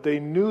Galilee, but they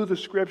knew the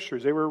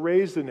Scriptures. They were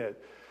raised in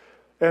it.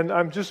 And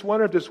I'm just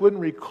wondering if this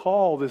wouldn't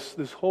recall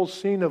this whole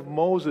scene of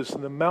Moses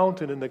and the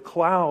mountain and the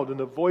cloud and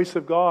the voice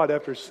of God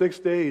after 6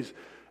 days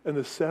and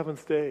the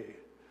seventh day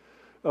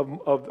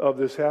of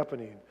this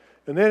happening.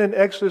 And then in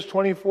Exodus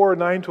 24,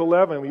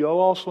 9-11, you'll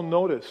also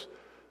notice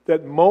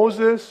that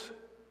Moses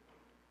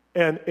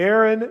and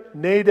Aaron,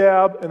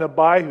 Nadab, and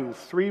Abihu,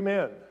 3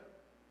 men.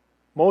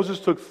 Moses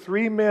took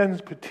 3 men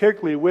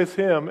particularly with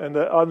him and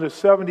the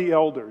 70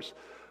 elders.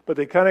 But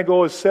they kind of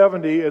go as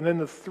 70, and then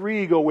the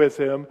 3 go with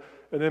him,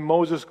 and then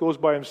Moses goes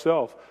by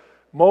himself.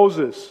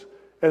 Moses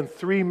and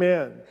 3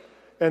 men.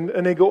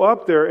 And they go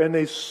up there, and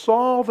they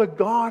saw the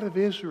God of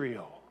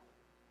Israel.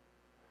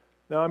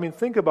 Now,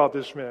 think about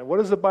this, man. What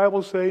does the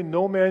Bible say?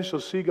 No man shall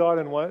see God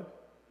in what?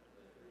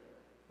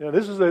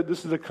 This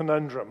is a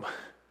conundrum.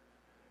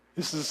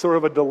 This is sort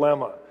of a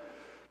dilemma.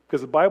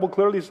 Because the Bible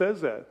clearly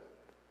says that.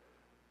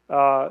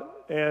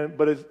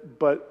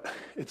 But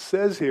it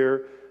says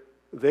here,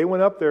 they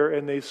went up there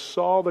and they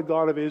saw the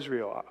God of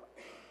Israel.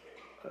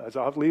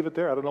 I'll have to leave it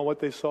there. I don't know what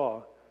they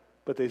saw.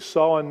 But they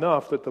saw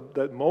enough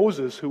that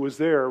Moses, who was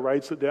there,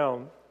 writes it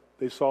down.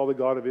 They saw the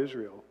God of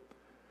Israel.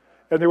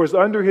 And there was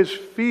under his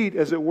feet,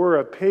 as it were,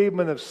 a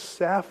pavement of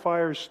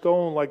sapphire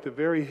stone like the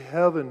very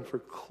heaven for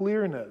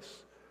clearness.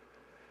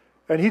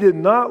 And he did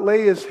not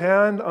lay his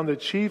hand on the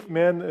chief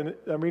men. And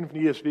I'm reading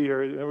from the ESV here.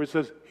 Remember, it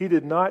says, he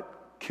did not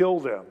kill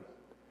them.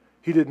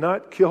 He did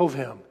not kill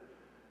them.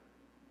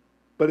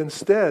 But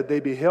instead,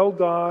 they beheld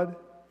God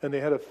and they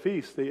had a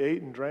feast. They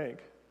ate and drank.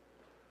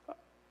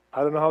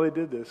 I don't know how they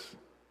did this.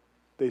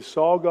 They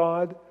saw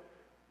God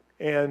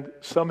and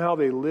somehow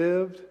they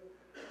lived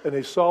and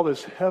they saw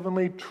this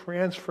heavenly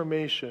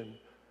transformation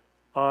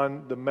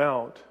on the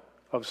Mount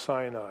of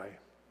Sinai.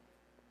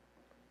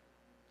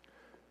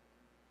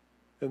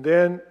 And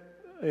then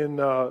in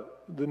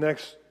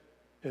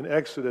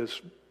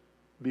Exodus,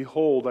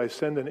 behold, I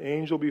send an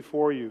angel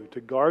before you to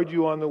guard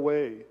you on the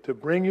way, to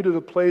bring you to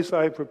the place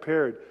I have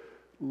prepared.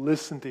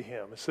 Listen to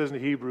him. It says in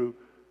Hebrew,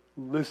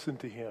 listen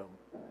to him.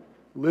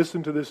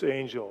 Listen to this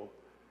angel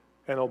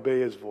and obey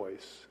his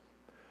voice.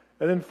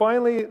 And then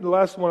finally, the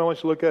last one I want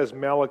you to look at is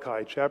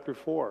Malachi chapter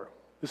 4.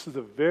 This is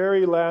the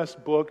very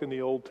last book in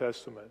the Old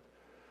Testament.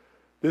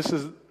 This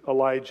is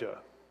Elijah.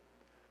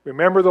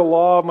 Remember the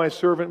law of my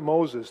servant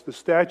Moses, the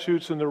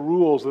statutes and the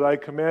rules that I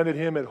commanded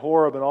him at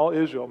Horeb and all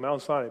Israel,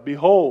 Mount Sinai.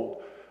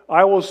 Behold,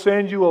 I will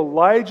send you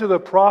Elijah the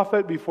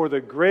prophet before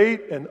the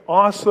great and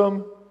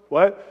awesome,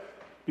 what?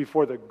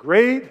 Before the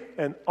great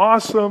and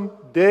awesome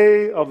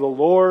day of the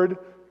Lord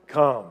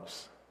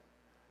comes.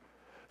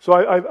 So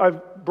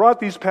I've brought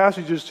these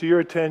passages to your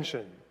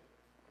attention.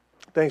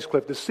 Thanks,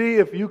 Cliff. To see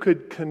if you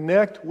could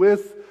connect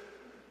with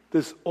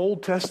this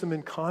Old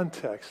Testament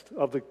context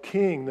of the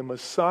King, the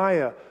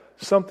Messiah,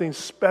 something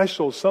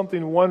special,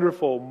 something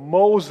wonderful.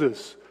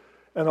 Moses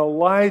and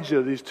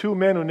Elijah, these 2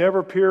 men who never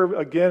appear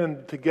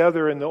again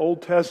together in the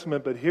Old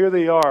Testament, but here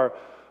they are,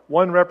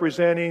 one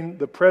representing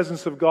the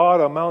presence of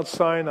God on Mount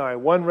Sinai,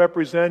 one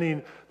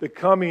representing the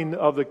coming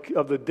of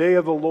the day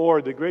of the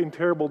Lord, the great and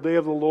terrible day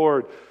of the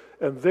Lord.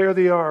 And there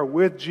they are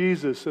with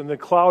Jesus, and the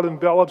cloud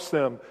envelops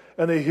them,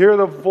 and they hear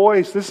the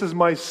voice, this is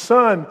my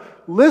son,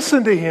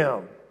 listen to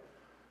him.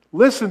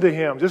 Listen to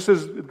him. Just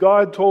as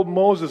God told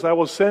Moses, I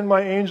will send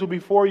my angel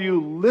before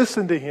you,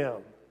 listen to him.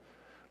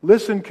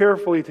 Listen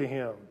carefully to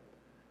him.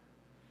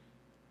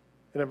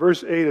 And in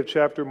verse 8 of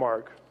chapter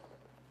Mark,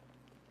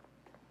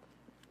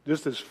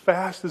 just as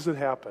fast as it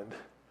happened,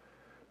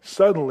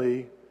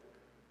 suddenly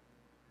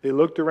they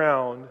looked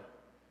around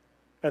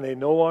and they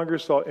no longer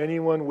saw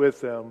anyone with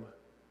them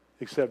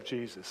except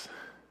Jesus.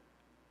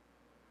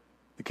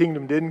 The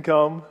kingdom didn't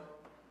come.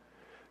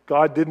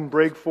 God didn't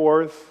break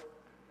forth.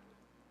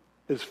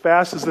 As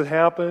fast as it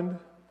happened,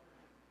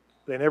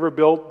 they never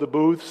built the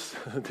booths,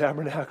 the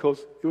tabernacles.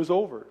 It was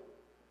over.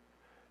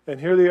 And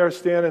here they are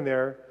standing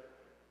there,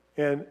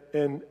 and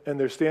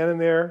they're standing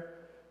there,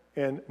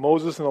 and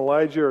Moses and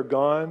Elijah are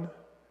gone,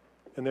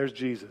 and there's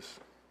Jesus.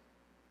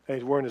 And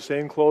he's wearing the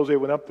same clothes they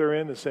went up there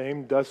in, the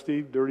same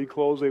dusty, dirty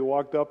clothes they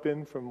walked up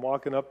in from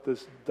walking up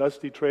this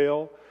dusty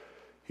trail.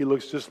 He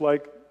looks just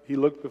like he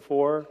looked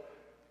before,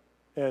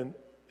 and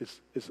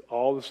it's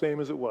all the same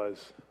as it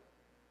was.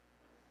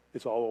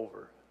 It's all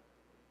over.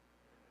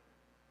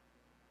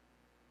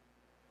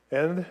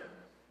 And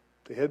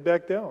they head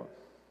back down.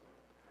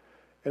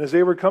 And as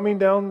they were coming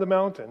down the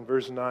mountain,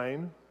 verse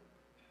 9,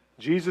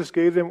 Jesus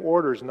gave them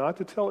orders not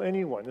to tell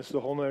anyone. This is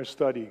a whole other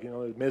study,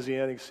 the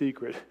Messianic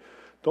secret.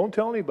 Don't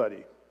tell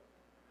anybody.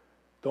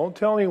 Don't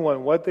tell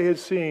anyone what they had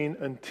seen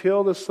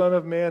until the Son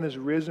of Man is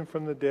risen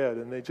from the dead.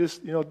 And they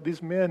just,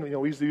 these men,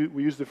 we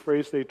use the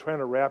phrase, they're trying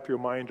to wrap your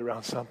mind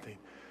around something.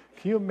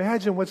 Can you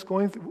imagine what's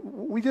going through?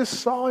 We just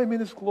saw him in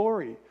his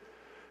glory.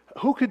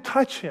 Who could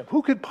touch him?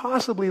 Who could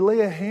possibly lay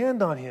a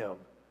hand on him?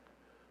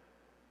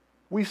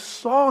 We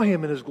saw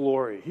him in his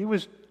glory. He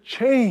was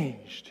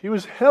changed. He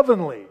was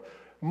heavenly.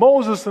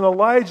 Moses and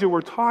Elijah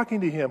were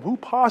talking to him. Who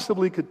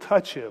possibly could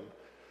touch him?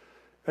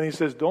 And he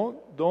says,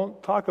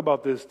 don't talk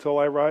about this till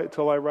I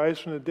rise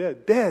from the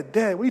dead. Dead.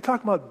 What are you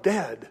talking about,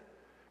 dead?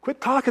 Quit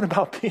talking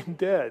about being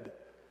dead.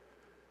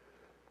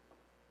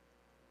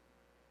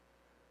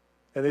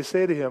 And they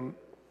say to him,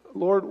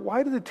 Lord,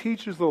 why do the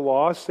teachers of the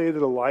law say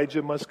that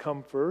Elijah must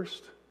come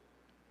first?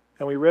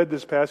 And we read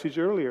this passage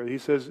earlier. He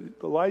says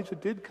Elijah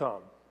did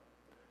come.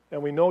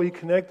 And we know he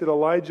connected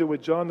Elijah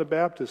with John the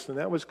Baptist, and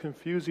that was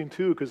confusing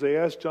too, because they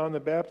asked John the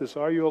Baptist,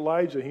 are you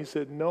Elijah? And he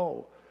said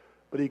no.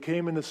 But he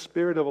came in the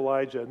spirit of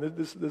Elijah. And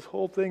this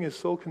whole thing is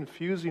so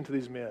confusing to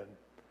these men.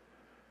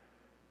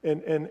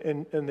 And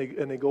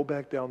they go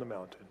back down the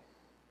mountain.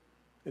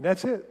 And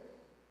that's it.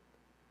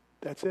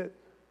 That's it.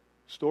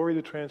 Story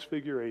of the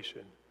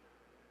Transfiguration.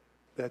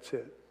 That's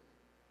it.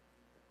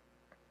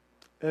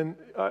 And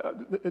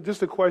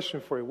just a question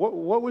for you.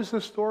 What was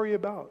the story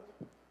about?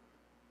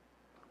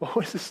 What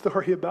was the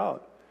story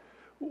about?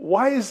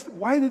 Why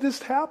did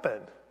this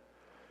happen?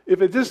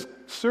 If it just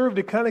served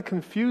to kind of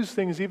confuse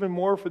things even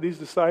more for these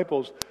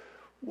disciples,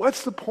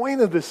 what's the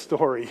point of this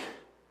story?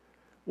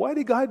 Why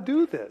did God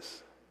do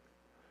this?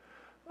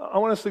 I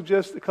want to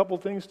suggest a couple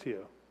things to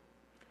you.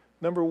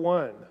 Number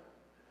one,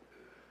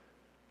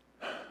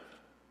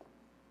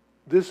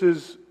 this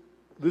is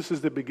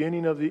the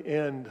beginning of the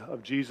end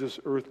of Jesus'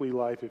 earthly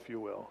life, if you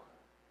will.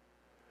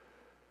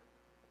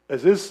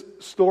 As this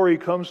story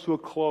comes to a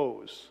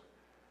close,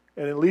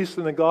 and at least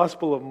in the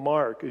Gospel of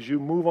Mark, as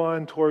you move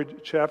on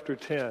toward chapter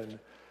 10,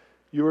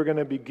 you are going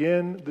to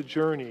begin the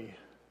journey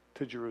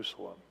to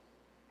Jerusalem.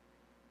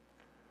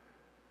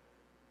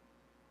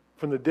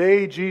 From the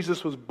day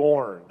Jesus was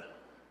born,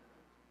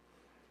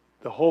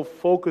 the whole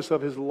focus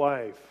of his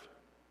life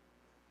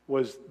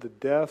was the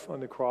death on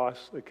the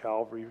cross at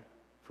Calvary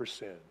for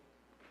sin.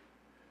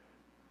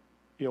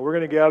 You know, we're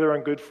going to gather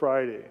on Good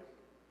Friday,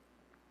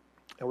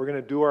 and we're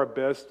going to do our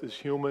best as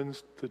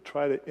humans to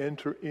try to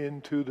enter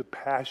into the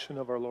passion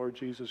of our Lord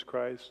Jesus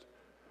Christ.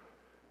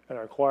 And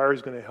our choir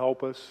is going to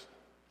help us,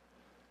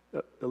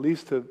 at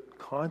least to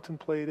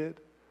contemplate it.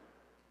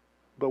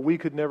 But we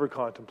could never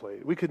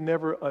contemplate it. We could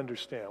never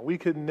understand. We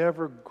could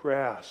never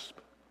grasp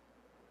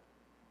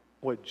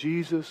what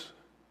Jesus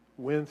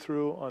went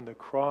through on the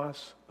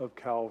cross of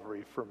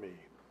Calvary for me.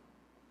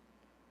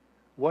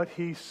 What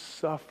he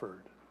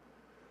suffered.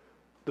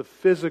 The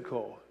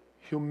physical,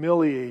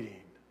 humiliating,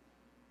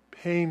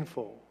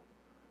 painful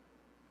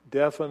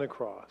death on the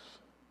cross.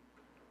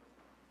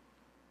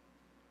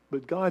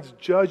 But God's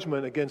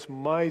judgment against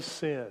my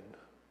sin.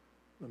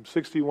 I'm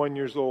 61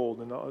 years old,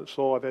 and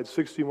so I've had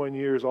 61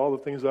 years, all the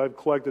things I've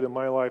collected in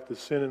my life, the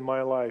sin in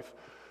my life,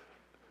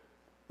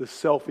 the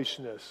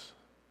selfishness,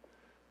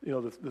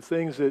 the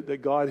things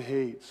that God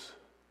hates.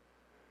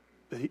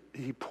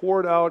 He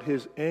poured out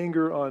his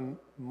anger on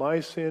my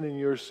sin and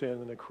your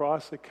sin on the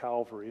cross of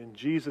Calvary, and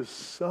Jesus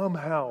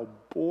somehow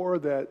bore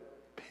that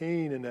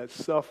pain and that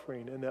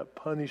suffering and that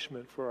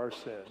punishment for our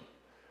sin.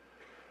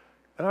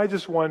 And I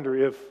just wonder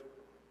if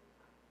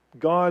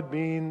God,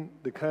 being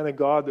the kind of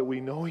God that we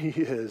know he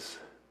is,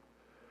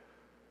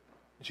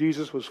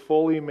 Jesus was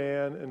fully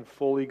man and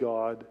fully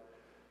God.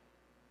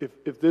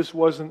 If this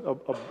wasn't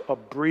a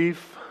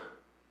brief,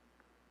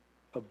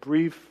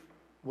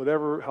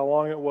 whatever, how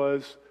long it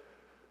was,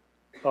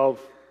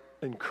 of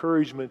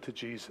encouragement to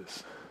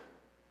Jesus.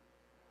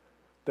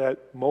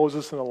 That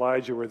Moses and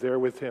Elijah were there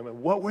with him.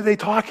 And what were they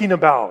talking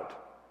about?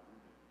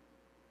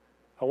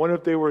 I wonder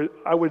if they were,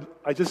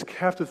 I just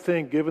have to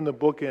think, given the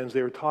bookends,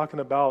 they were talking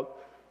about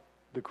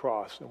the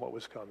cross and what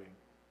was coming.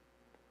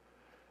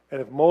 And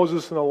if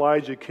Moses and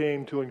Elijah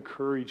came to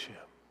encourage him,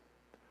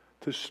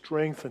 to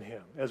strengthen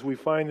him, as we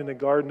find in the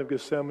Garden of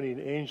Gethsemane,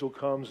 an angel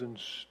comes and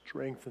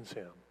strengthens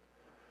him.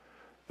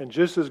 And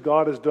just as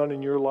God has done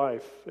in your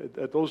life,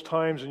 at those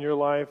times in your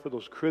life, at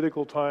those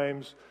critical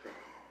times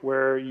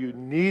where you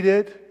need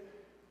it,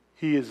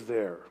 he is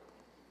there.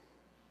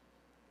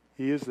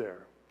 He is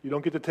there. You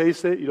don't get to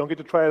taste it, you don't get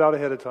to try it out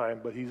ahead of time,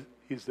 but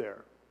he's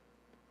there.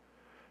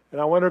 And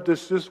I wonder if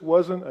this just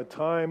wasn't a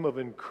time of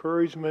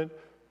encouragement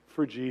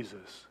for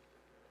Jesus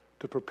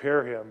to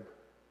prepare him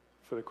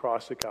for the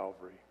cross of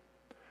Calvary.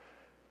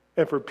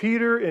 And for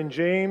Peter and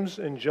James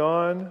and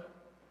John,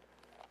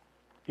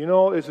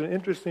 it's an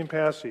interesting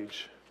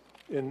passage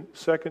in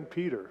 2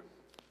 Peter.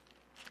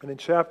 And in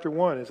chapter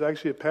 1, it's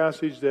actually a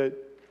passage that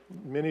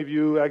many of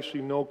you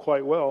actually know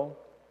quite well.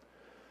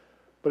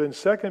 But in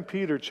 2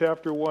 Peter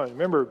chapter 1,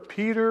 remember,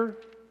 Peter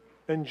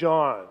and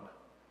John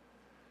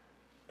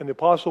and the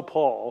Apostle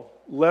Paul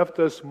left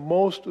us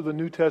most of the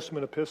New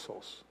Testament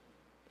epistles.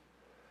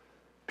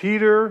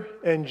 Peter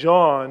and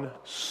John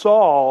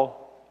saw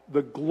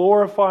the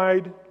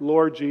glorified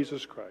Lord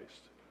Jesus Christ.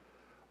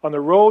 On the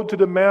road to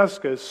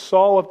Damascus,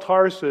 Saul of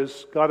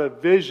Tarsus got a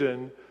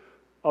vision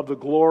of the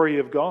glory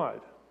of God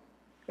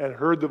and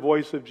heard the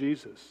voice of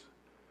Jesus.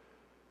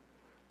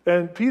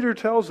 And Peter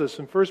tells us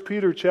in 1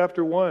 Peter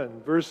chapter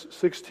 1, verse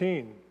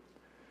 16,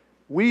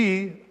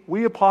 we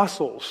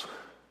apostles,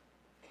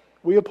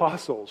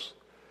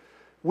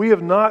 We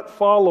have not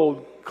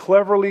followed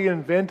cleverly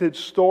invented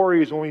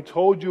stories when we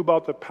told you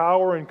about the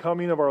power and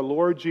coming of our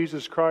Lord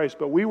Jesus Christ,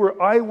 but we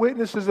were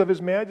eyewitnesses of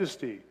His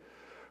majesty.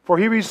 For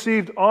He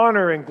received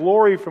honor and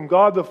glory from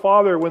God the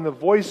Father when the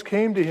voice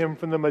came to Him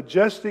from the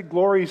majestic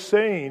glory,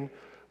 saying,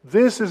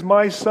 "This is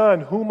my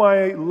Son, whom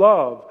I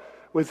love.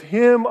 With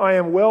Him I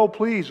am well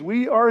pleased."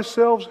 We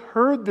ourselves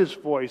heard this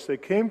voice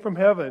that came from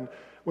heaven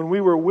when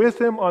we were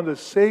with Him on the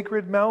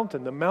sacred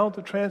mountain, the Mount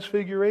of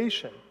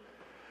Transfiguration.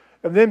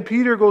 And then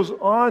Peter goes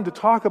on to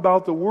talk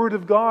about the Word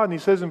of God, and he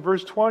says in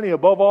verse 20,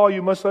 "Above all,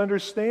 you must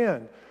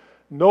understand,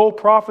 no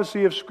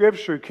prophecy of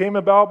Scripture came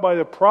about by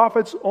the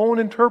prophet's own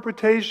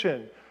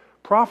interpretation.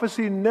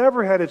 Prophecy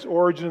never had its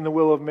origin in the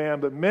will of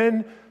man, but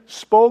men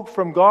spoke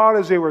from God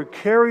as they were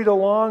carried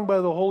along by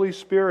the Holy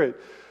Spirit."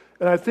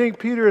 And I think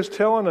Peter is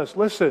telling us,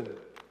 listen,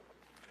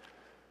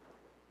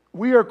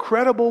 we are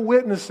credible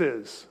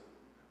witnesses.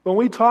 When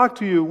we talk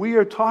to you, we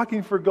are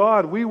talking for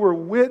God. We were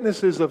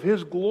witnesses of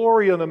His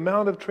glory on the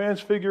Mount of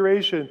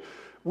Transfiguration.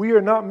 We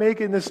are not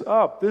making this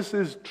up. This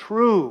is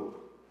true.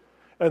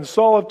 And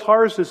Saul of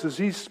Tarsus, as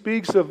he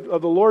speaks of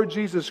the Lord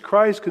Jesus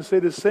Christ, can say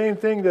the same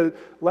thing, that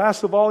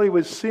last of all, He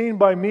was seen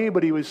by me,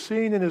 but He was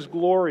seen in His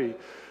glory.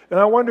 And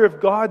I wonder if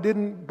God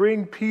didn't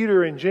bring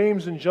Peter and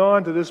James and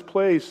John to this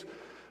place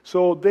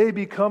so they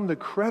become the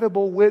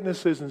credible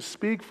witnesses and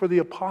speak for the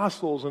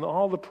apostles and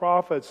all the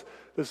prophets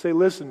that say,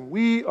 listen,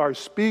 we are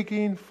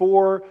speaking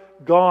for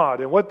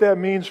God. And what that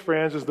means,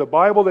 friends, is the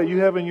Bible that you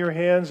have in your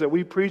hands that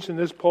we preach in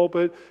this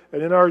pulpit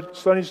and in our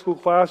Sunday school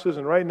classes,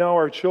 and right now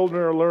our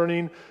children are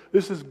learning,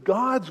 this is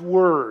God's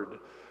Word.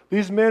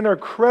 These men are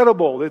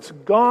credible. It's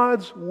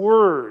God's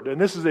Word. And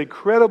this is a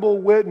credible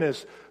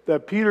witness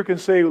that Peter can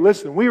say,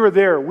 listen, we were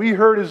there. We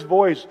heard His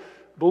voice.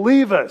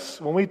 Believe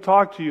us when we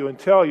talk to you and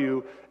tell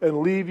you and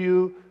leave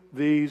you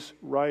these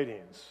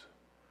writings.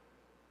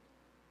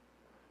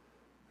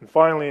 And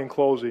finally, in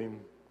closing,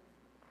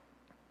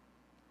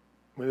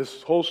 when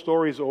this whole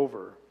story is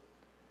over,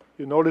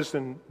 you notice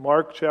in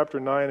Mark chapter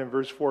 9 and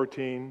verse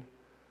 14,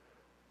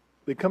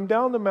 they come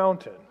down the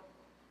mountain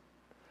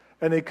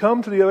and they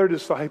come to the other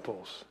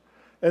disciples.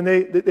 And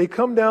they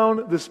come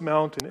down this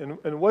mountain,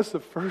 and what's the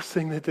first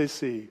thing that they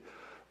see?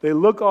 They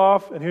look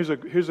off, and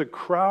here's a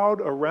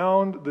crowd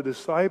around the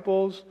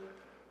disciples,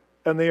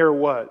 and they are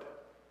what?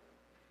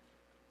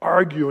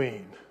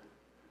 Arguing.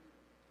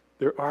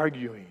 They're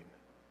arguing.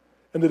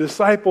 And the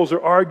disciples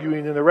are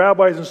arguing, and the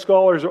rabbis and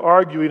scholars are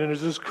arguing, and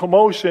there's this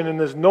commotion and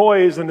this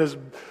noise and this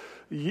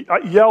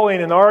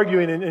yelling and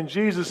arguing, and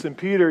Jesus and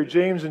Peter,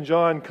 James and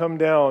John come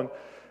down,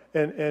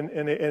 and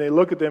they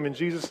look at them, and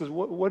Jesus says,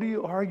 what are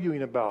you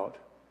arguing about?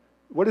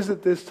 What is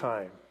it this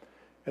time?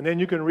 And then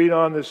you can read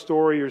on this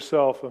story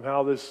yourself of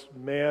how this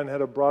man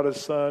had brought his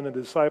son, and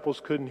the disciples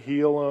couldn't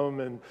heal him,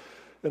 and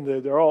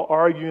they're all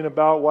arguing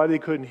about why they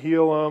couldn't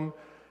heal him.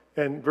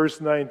 And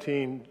verse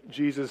 19,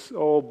 Jesus,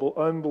 "Oh,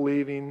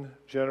 unbelieving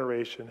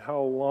generation,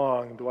 how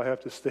long do I have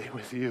to stay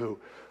with you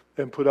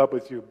and put up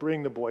with you?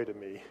 Bring the boy to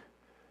me."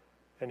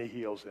 And He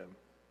heals him.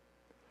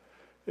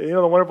 You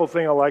know, the wonderful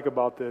thing I like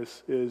about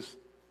this is,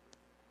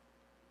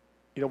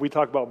 you know, we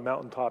talk about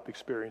mountaintop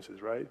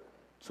experiences, right?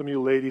 Some of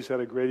you ladies had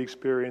a great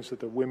experience at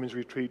the women's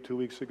retreat 2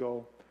 weeks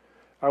ago.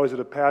 I was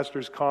at a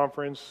pastor's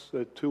conference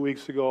 2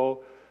 weeks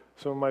ago.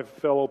 Some of my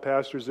fellow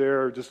pastors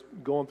there are just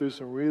going through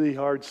some really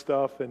hard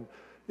stuff, and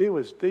it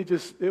was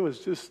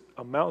just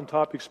a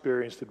mountaintop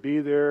experience to be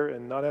there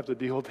and not have to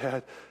deal with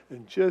that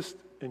and just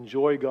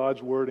enjoy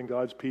God's Word and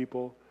God's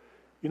people.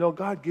 You know,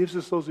 God gives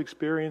us those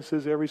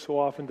experiences every so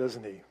often,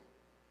 doesn't He?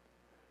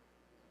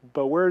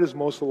 But where does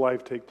most of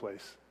life take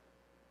place?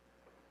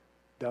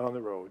 Down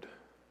the road.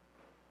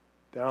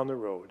 Down the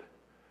road.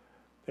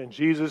 And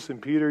Jesus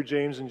and Peter,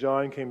 James and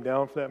John came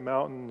down from that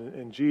mountain,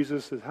 and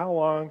Jesus says, how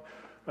long?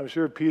 I'm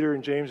sure Peter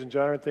and James and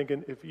John are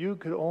thinking, if you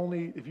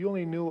only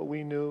knew what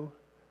we knew.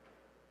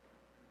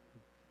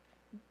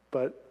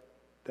 But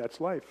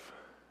that's life.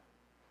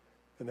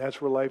 And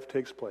that's where life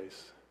takes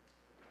place.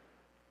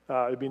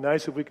 It'd be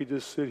nice if we could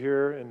just sit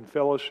here and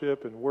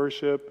fellowship and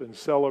worship and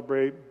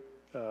celebrate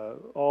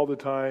all the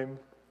time.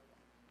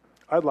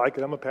 I'd like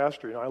it. I'm a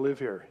pastor. You know, I live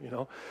here. You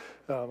know,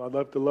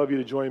 I'd love you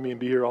to join me and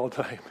be here all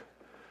the time.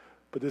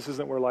 But this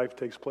isn't where life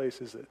takes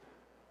place, is it?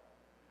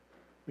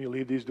 When you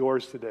leave these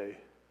doors today,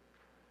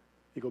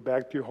 you go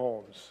back to your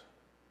homes,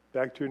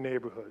 back to your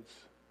neighborhoods,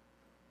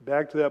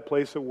 back to that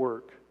place at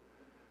work,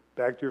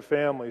 back to your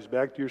families,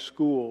 back to your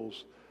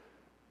schools,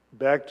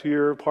 back to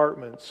your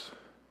apartments,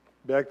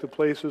 back to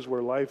places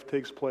where life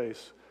takes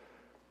place.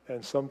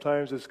 And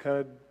sometimes it's kind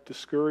of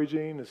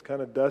discouraging, it's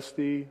kind of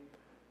dusty,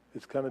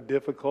 it's kind of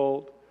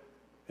difficult,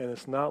 and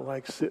it's not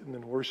like sitting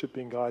and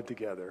worshiping God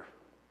together.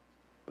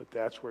 But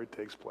that's where it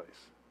takes place.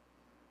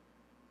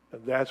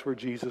 And that's where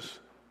Jesus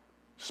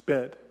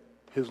spent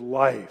His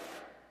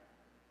life.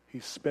 He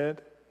spent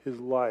His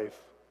life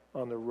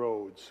on the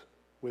roads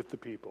with the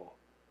people.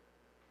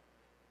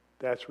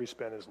 That's where He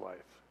spent His life.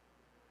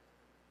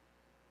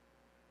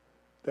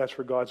 That's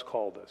where God's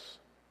called us.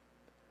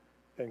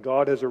 And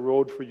God has a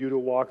road for you to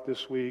walk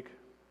this week.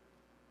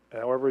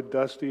 And however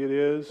dusty it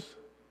is,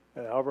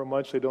 and however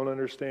much they don't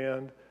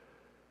understand,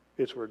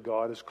 it's where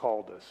God has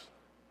called us.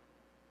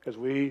 As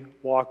we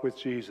walk with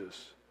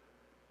Jesus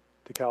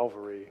to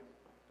Calvary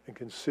and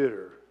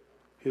consider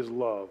his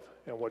love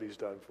and what he's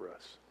done for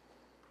us.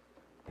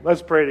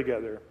 Let's pray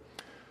together.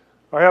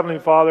 Our Heavenly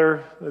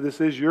Father, this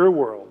is your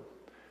world,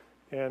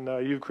 and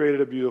you've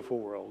created a beautiful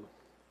world.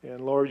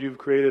 And Lord, you've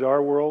created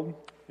our world,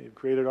 you've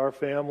created our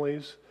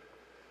families,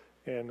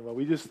 and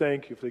we just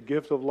thank you for the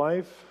gift of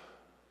life.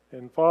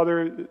 And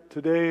Father,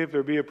 today, if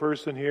there be a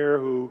person here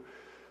who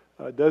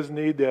does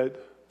need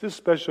this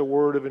special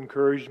word of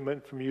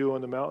encouragement from you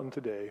on the mountain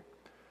today,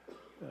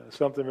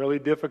 something really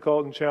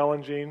difficult and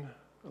challenging,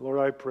 Lord,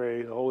 I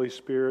pray the Holy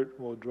Spirit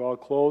will draw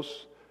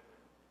close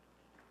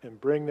and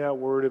bring that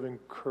word of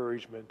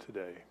encouragement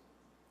today.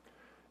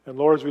 And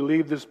Lord, as we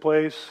leave this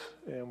place,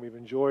 and we've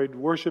enjoyed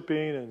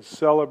worshiping and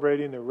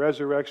celebrating the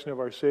resurrection of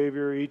our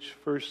Savior each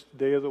first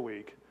day of the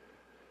week,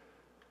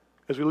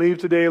 as we leave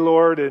today,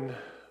 Lord, and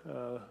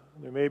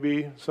there may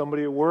be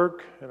somebody at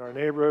work in our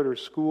neighborhood or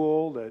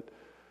school that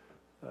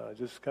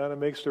just kind of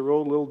makes the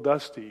road a little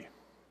dusty.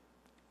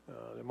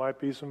 There might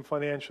be some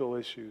financial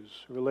issues,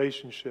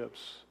 relationships.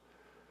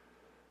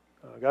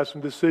 Got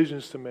some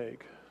decisions to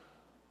make.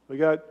 We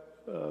got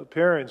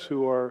parents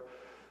who are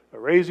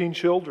raising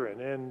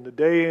children and the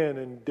day in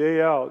and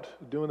day out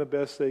doing the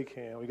best they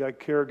can. We got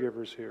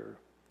caregivers here.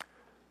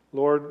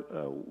 Lord,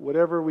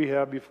 whatever we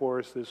have before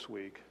us this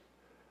week,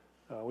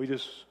 I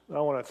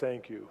want to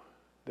thank you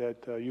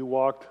that you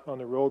walked on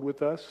the road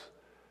with us,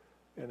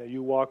 and that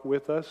you walk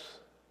with us,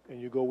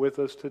 and you go with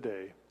us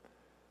today,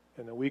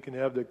 and that we can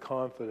have the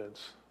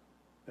confidence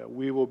that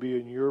we will be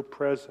in your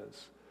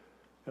presence,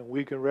 and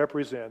we can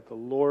represent the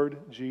Lord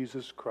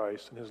Jesus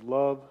Christ and his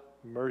love,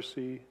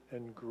 mercy,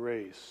 and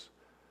grace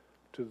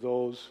to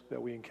those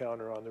that we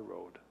encounter on the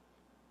road.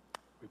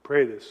 We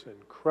pray this in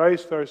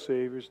Christ our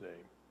Savior's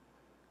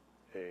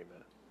name. Amen.